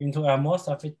into a more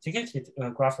sophisticated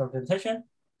graph representation,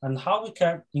 and how we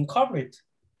can incorporate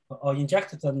or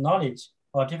inject the knowledge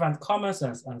or different common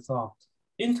sense and so on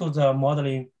into the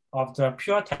modeling of the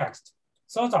pure text,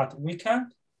 so that we can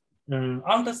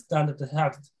understand the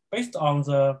text based on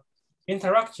the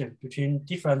interaction between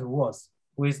different words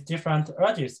with different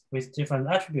urges, with different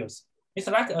attributes. It's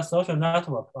like a social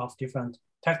network of different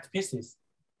text pieces.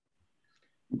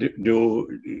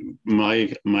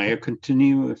 May I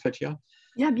continue, Fetia?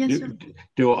 Yeah, bien sûr.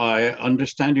 Do I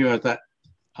understand you as that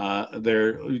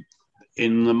there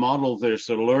in the model there's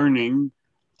a learning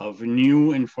of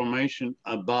new information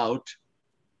about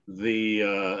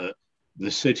the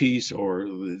cities or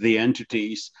the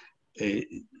entities?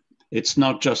 It's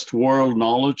not just world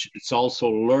knowledge, it's also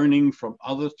learning from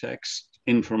other text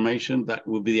information that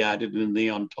will be added in the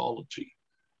ontology.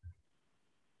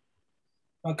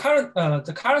 The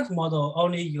current model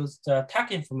only uses the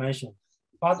tag information,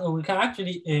 but we can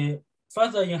actually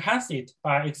further enhance it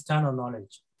by external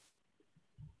knowledge.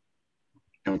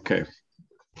 Okay,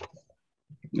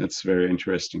 that's very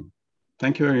interesting.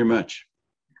 Thank you very much.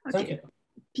 Okay. Thank you.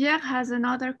 Pierre has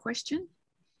another question.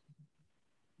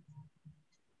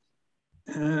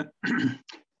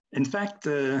 In fact,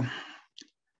 the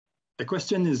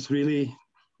question is really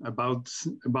about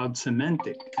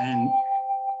semantic. And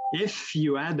if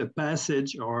you add a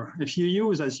passage, or if you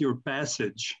use as your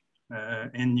passage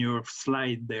in your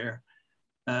slide there,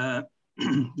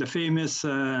 the famous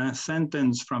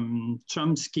sentence from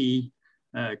Chomsky,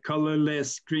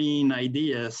 colorless green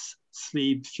ideas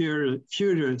sleep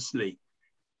furiously.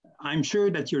 I'm sure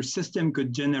that your system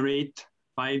could generate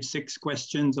 5-6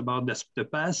 questions about the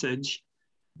passage,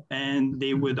 and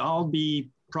they would all be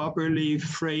properly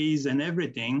phrased and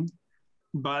everything,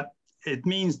 but it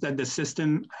means that the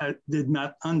system did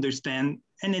not understand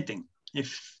anything.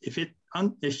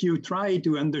 If you try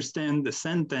to understand the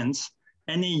sentence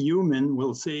any human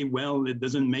will say, well, it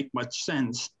doesn't make much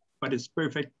sense, but it's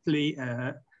perfectly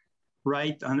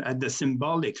right at the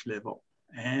symbolic level.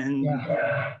 And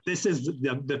this is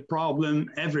the problem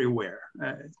everywhere.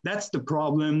 That's the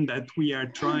problem that we are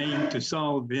trying to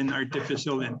solve in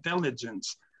artificial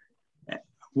intelligence.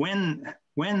 When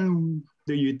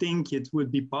do you think it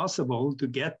would be possible to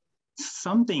get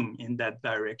something in that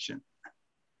direction?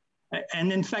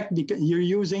 And in fact, you're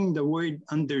using the word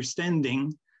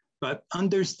understanding, but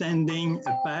understanding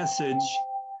a passage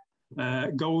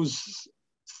goes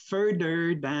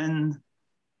further than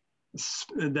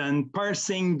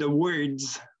parsing the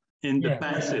words in the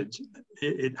passage.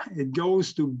 It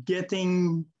goes to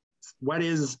getting what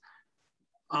is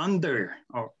under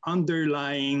or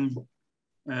underlying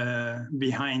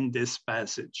behind this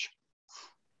passage.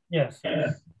 Yes.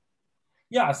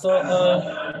 Yeah. So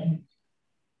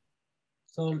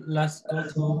let's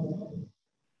go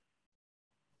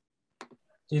to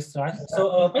this slide.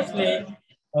 So basically,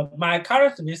 my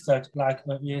current research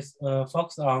is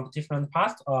focused on different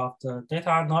parts of the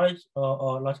data knowledge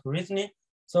or logical reasoning.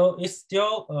 So it's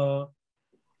still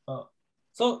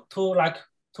so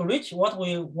to reach what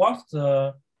we want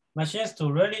the machines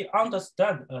to really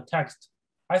understand a text,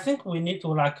 I think we need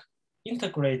to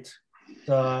integrate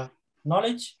the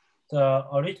knowledge, the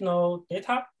original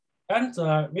data, and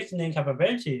the reasoning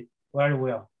capability very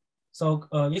well. So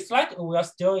it's like we are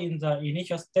still in the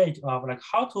initial stage of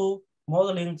how to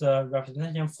modeling the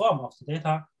representation form of the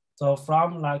data. So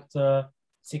from the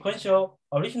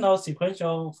original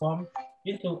sequential form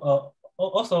into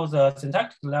also the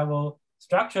syntactic level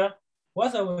structure,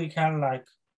 whether we can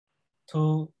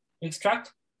to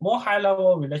extract more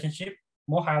high-level relationship,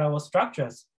 more high-level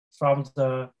structures from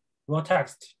the raw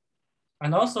text.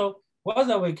 And also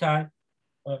whether we can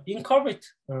incorporate,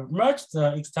 merge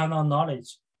the external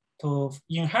knowledge to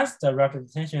enhance the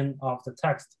representation of the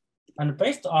text. And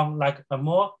based on a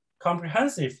more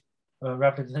comprehensive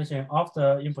representation of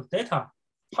the input data,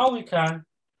 how we can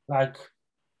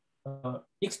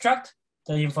extract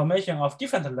the information of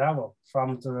different level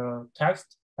from the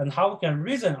text, and how we can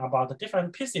reason about the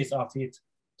different pieces of it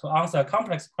to answer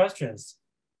complex questions.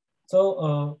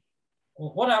 So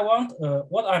what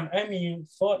I'm aiming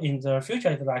for in the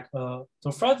future is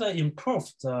to further improve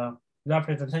the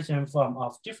representation form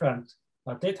of different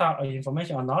data or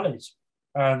information or knowledge.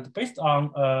 And based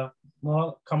on a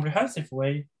more comprehensive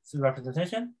way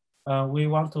representation, we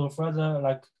want to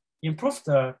further improve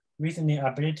the reasoning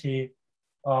ability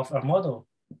of a model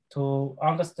to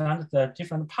understand the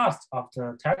different parts of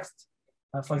the text.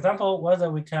 For example,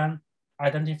 whether we can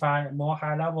identify more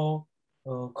high-level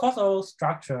causal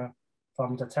structure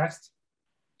from the text,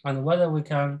 and whether we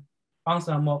can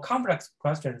answer more complex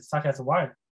questions such as why,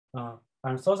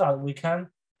 and so that we can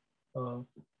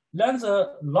learn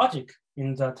the logic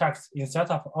in the text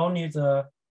instead of only the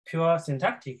pure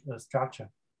syntactic structure.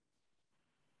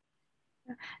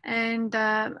 And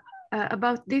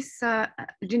about this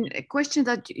question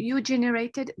that you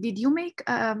generated, did you make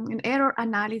an error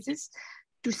analysis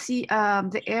to see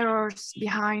the errors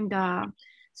behind,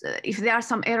 if there are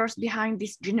some errors behind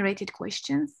these generated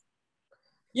questions?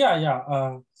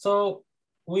 Yeah. So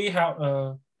we have,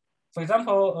 for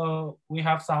example, we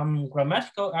have some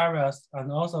grammatical errors,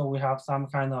 and also we have some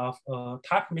kind of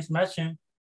type mismatching.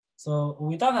 So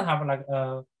we don't have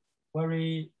a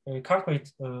very concrete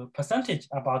percentage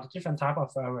about different type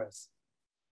of errors.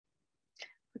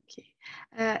 Okay.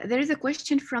 There is a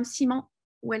question from Simon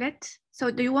Ouellet. So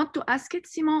do you want to ask it,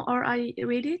 Simon, or I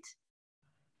read it?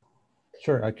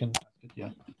 Sure, I can ask it, yeah.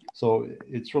 So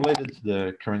it's related to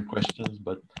the current questions,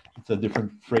 but it's a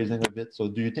different phrasing of it. So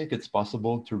do you think it's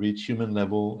possible to reach human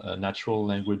level natural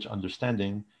language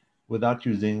understanding without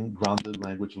using grounded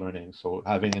language learning? So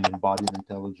having an embodied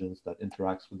intelligence that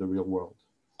interacts with the real world.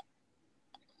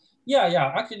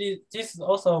 Yeah. Actually, this is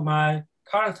also my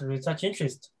current research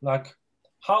interest,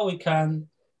 how we can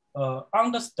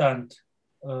understand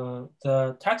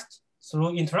the text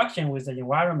through interaction with the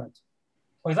environment.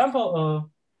 For example,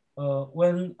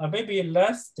 when a baby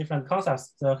learns different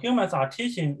concepts, the humans are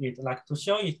teaching it to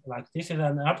show it this is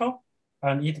an apple,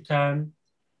 and it can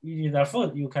eat the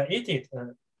food. You can eat it.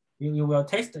 You will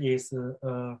taste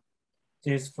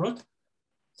this fruit.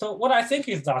 So what I think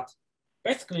is that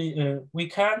basically we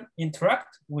can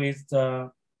interact with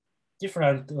the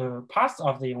different parts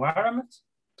of the environment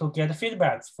to get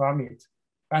feedbacks from it.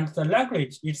 And the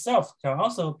language itself can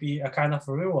also be a kind of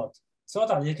reward, so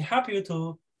that it can help you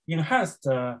to enhance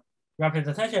the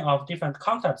representation of different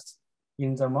concepts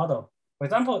in the model. For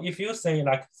example, if you say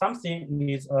something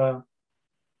is an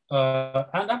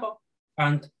apple,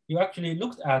 and you actually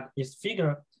looked at its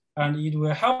figure and it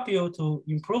will help you to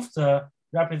improve the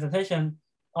representation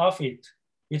of it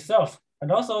itself.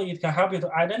 And also it can help you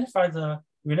to identify the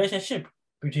relationship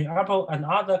between apple and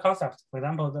other concepts, for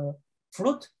example, the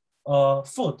fruit or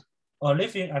food or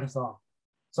living and so on.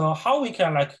 So how we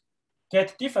can like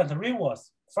get different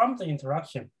rewards from the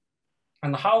interaction,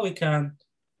 and how we can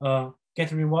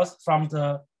get rewards from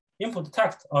the input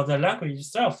text or the language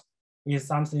itself is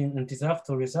something deserves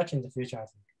to research in the future, I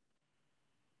think.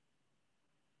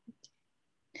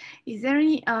 Is there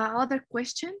any other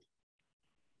question?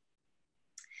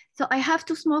 So I have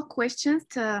two small questions.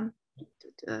 So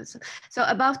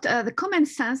about the common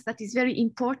sense that is very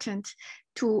important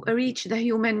to reach the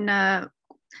human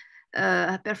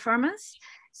performance.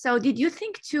 So did you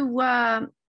think to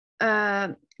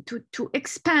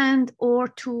expand or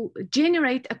to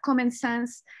generate a common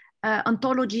sense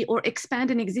ontology or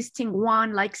expand an existing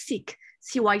one like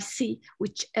CYC,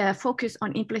 which focus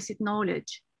on implicit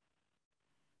knowledge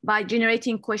by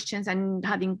generating questions and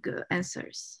having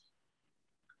answers?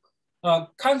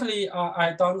 Currently,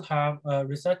 I don't have a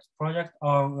research project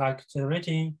on like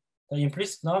generating the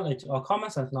implicit knowledge or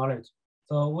common sense knowledge.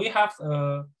 So we have,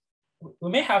 we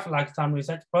may have like some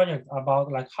research project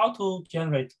about like how to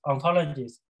generate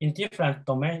ontologies in different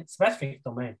domain, specific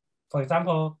domain. For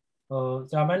example,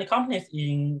 there are many companies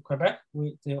in Quebec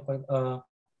with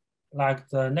like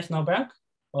the National Bank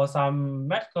or some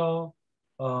medical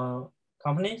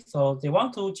companies. So they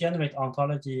want to generate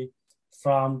ontology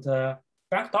from the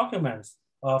bank documents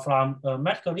or from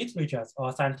medical literature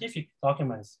or scientific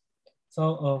documents.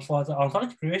 So for the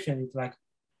ontology creation, it's like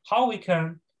how we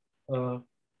can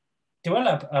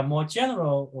develop a more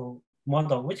general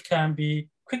model which can be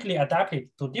quickly adapted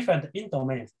to different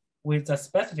in-domains with the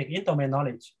specific in-domain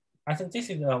knowledge. I think this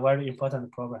is a very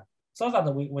important program, so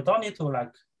that we don't need to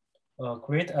like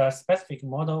create a specific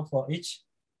model for each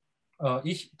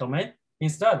domain.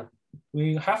 Instead,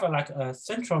 we have like a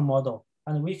central model,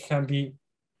 and we can be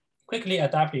quickly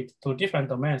adapted to different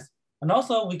domains. And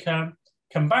also we can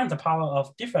combine the power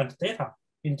of different data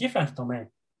in different domains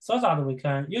so that we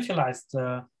can utilize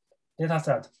the data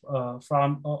set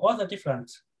from all the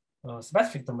different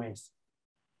specific domains.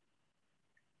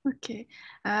 Okay,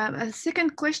 a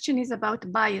second question is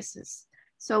about biases.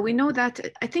 So we know that,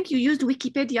 I think you used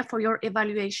Wikipedia for your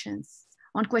evaluations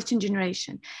on question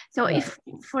generation. So yeah. If,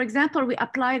 for example, we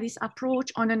apply this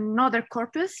approach on another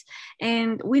corpus,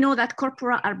 and we know that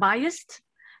corpora are biased,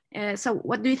 so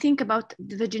what do you think about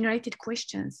the generated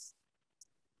questions?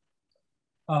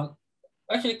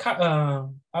 Actually,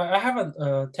 I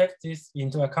haven't taken this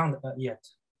into account yet.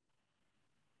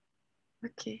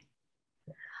 Okay.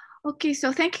 Okay,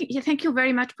 so thank you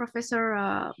very much,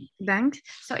 Professor Bang.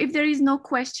 So if there is no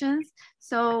questions,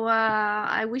 so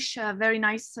I wish a very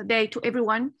nice day to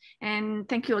everyone, and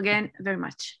thank you again very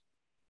much.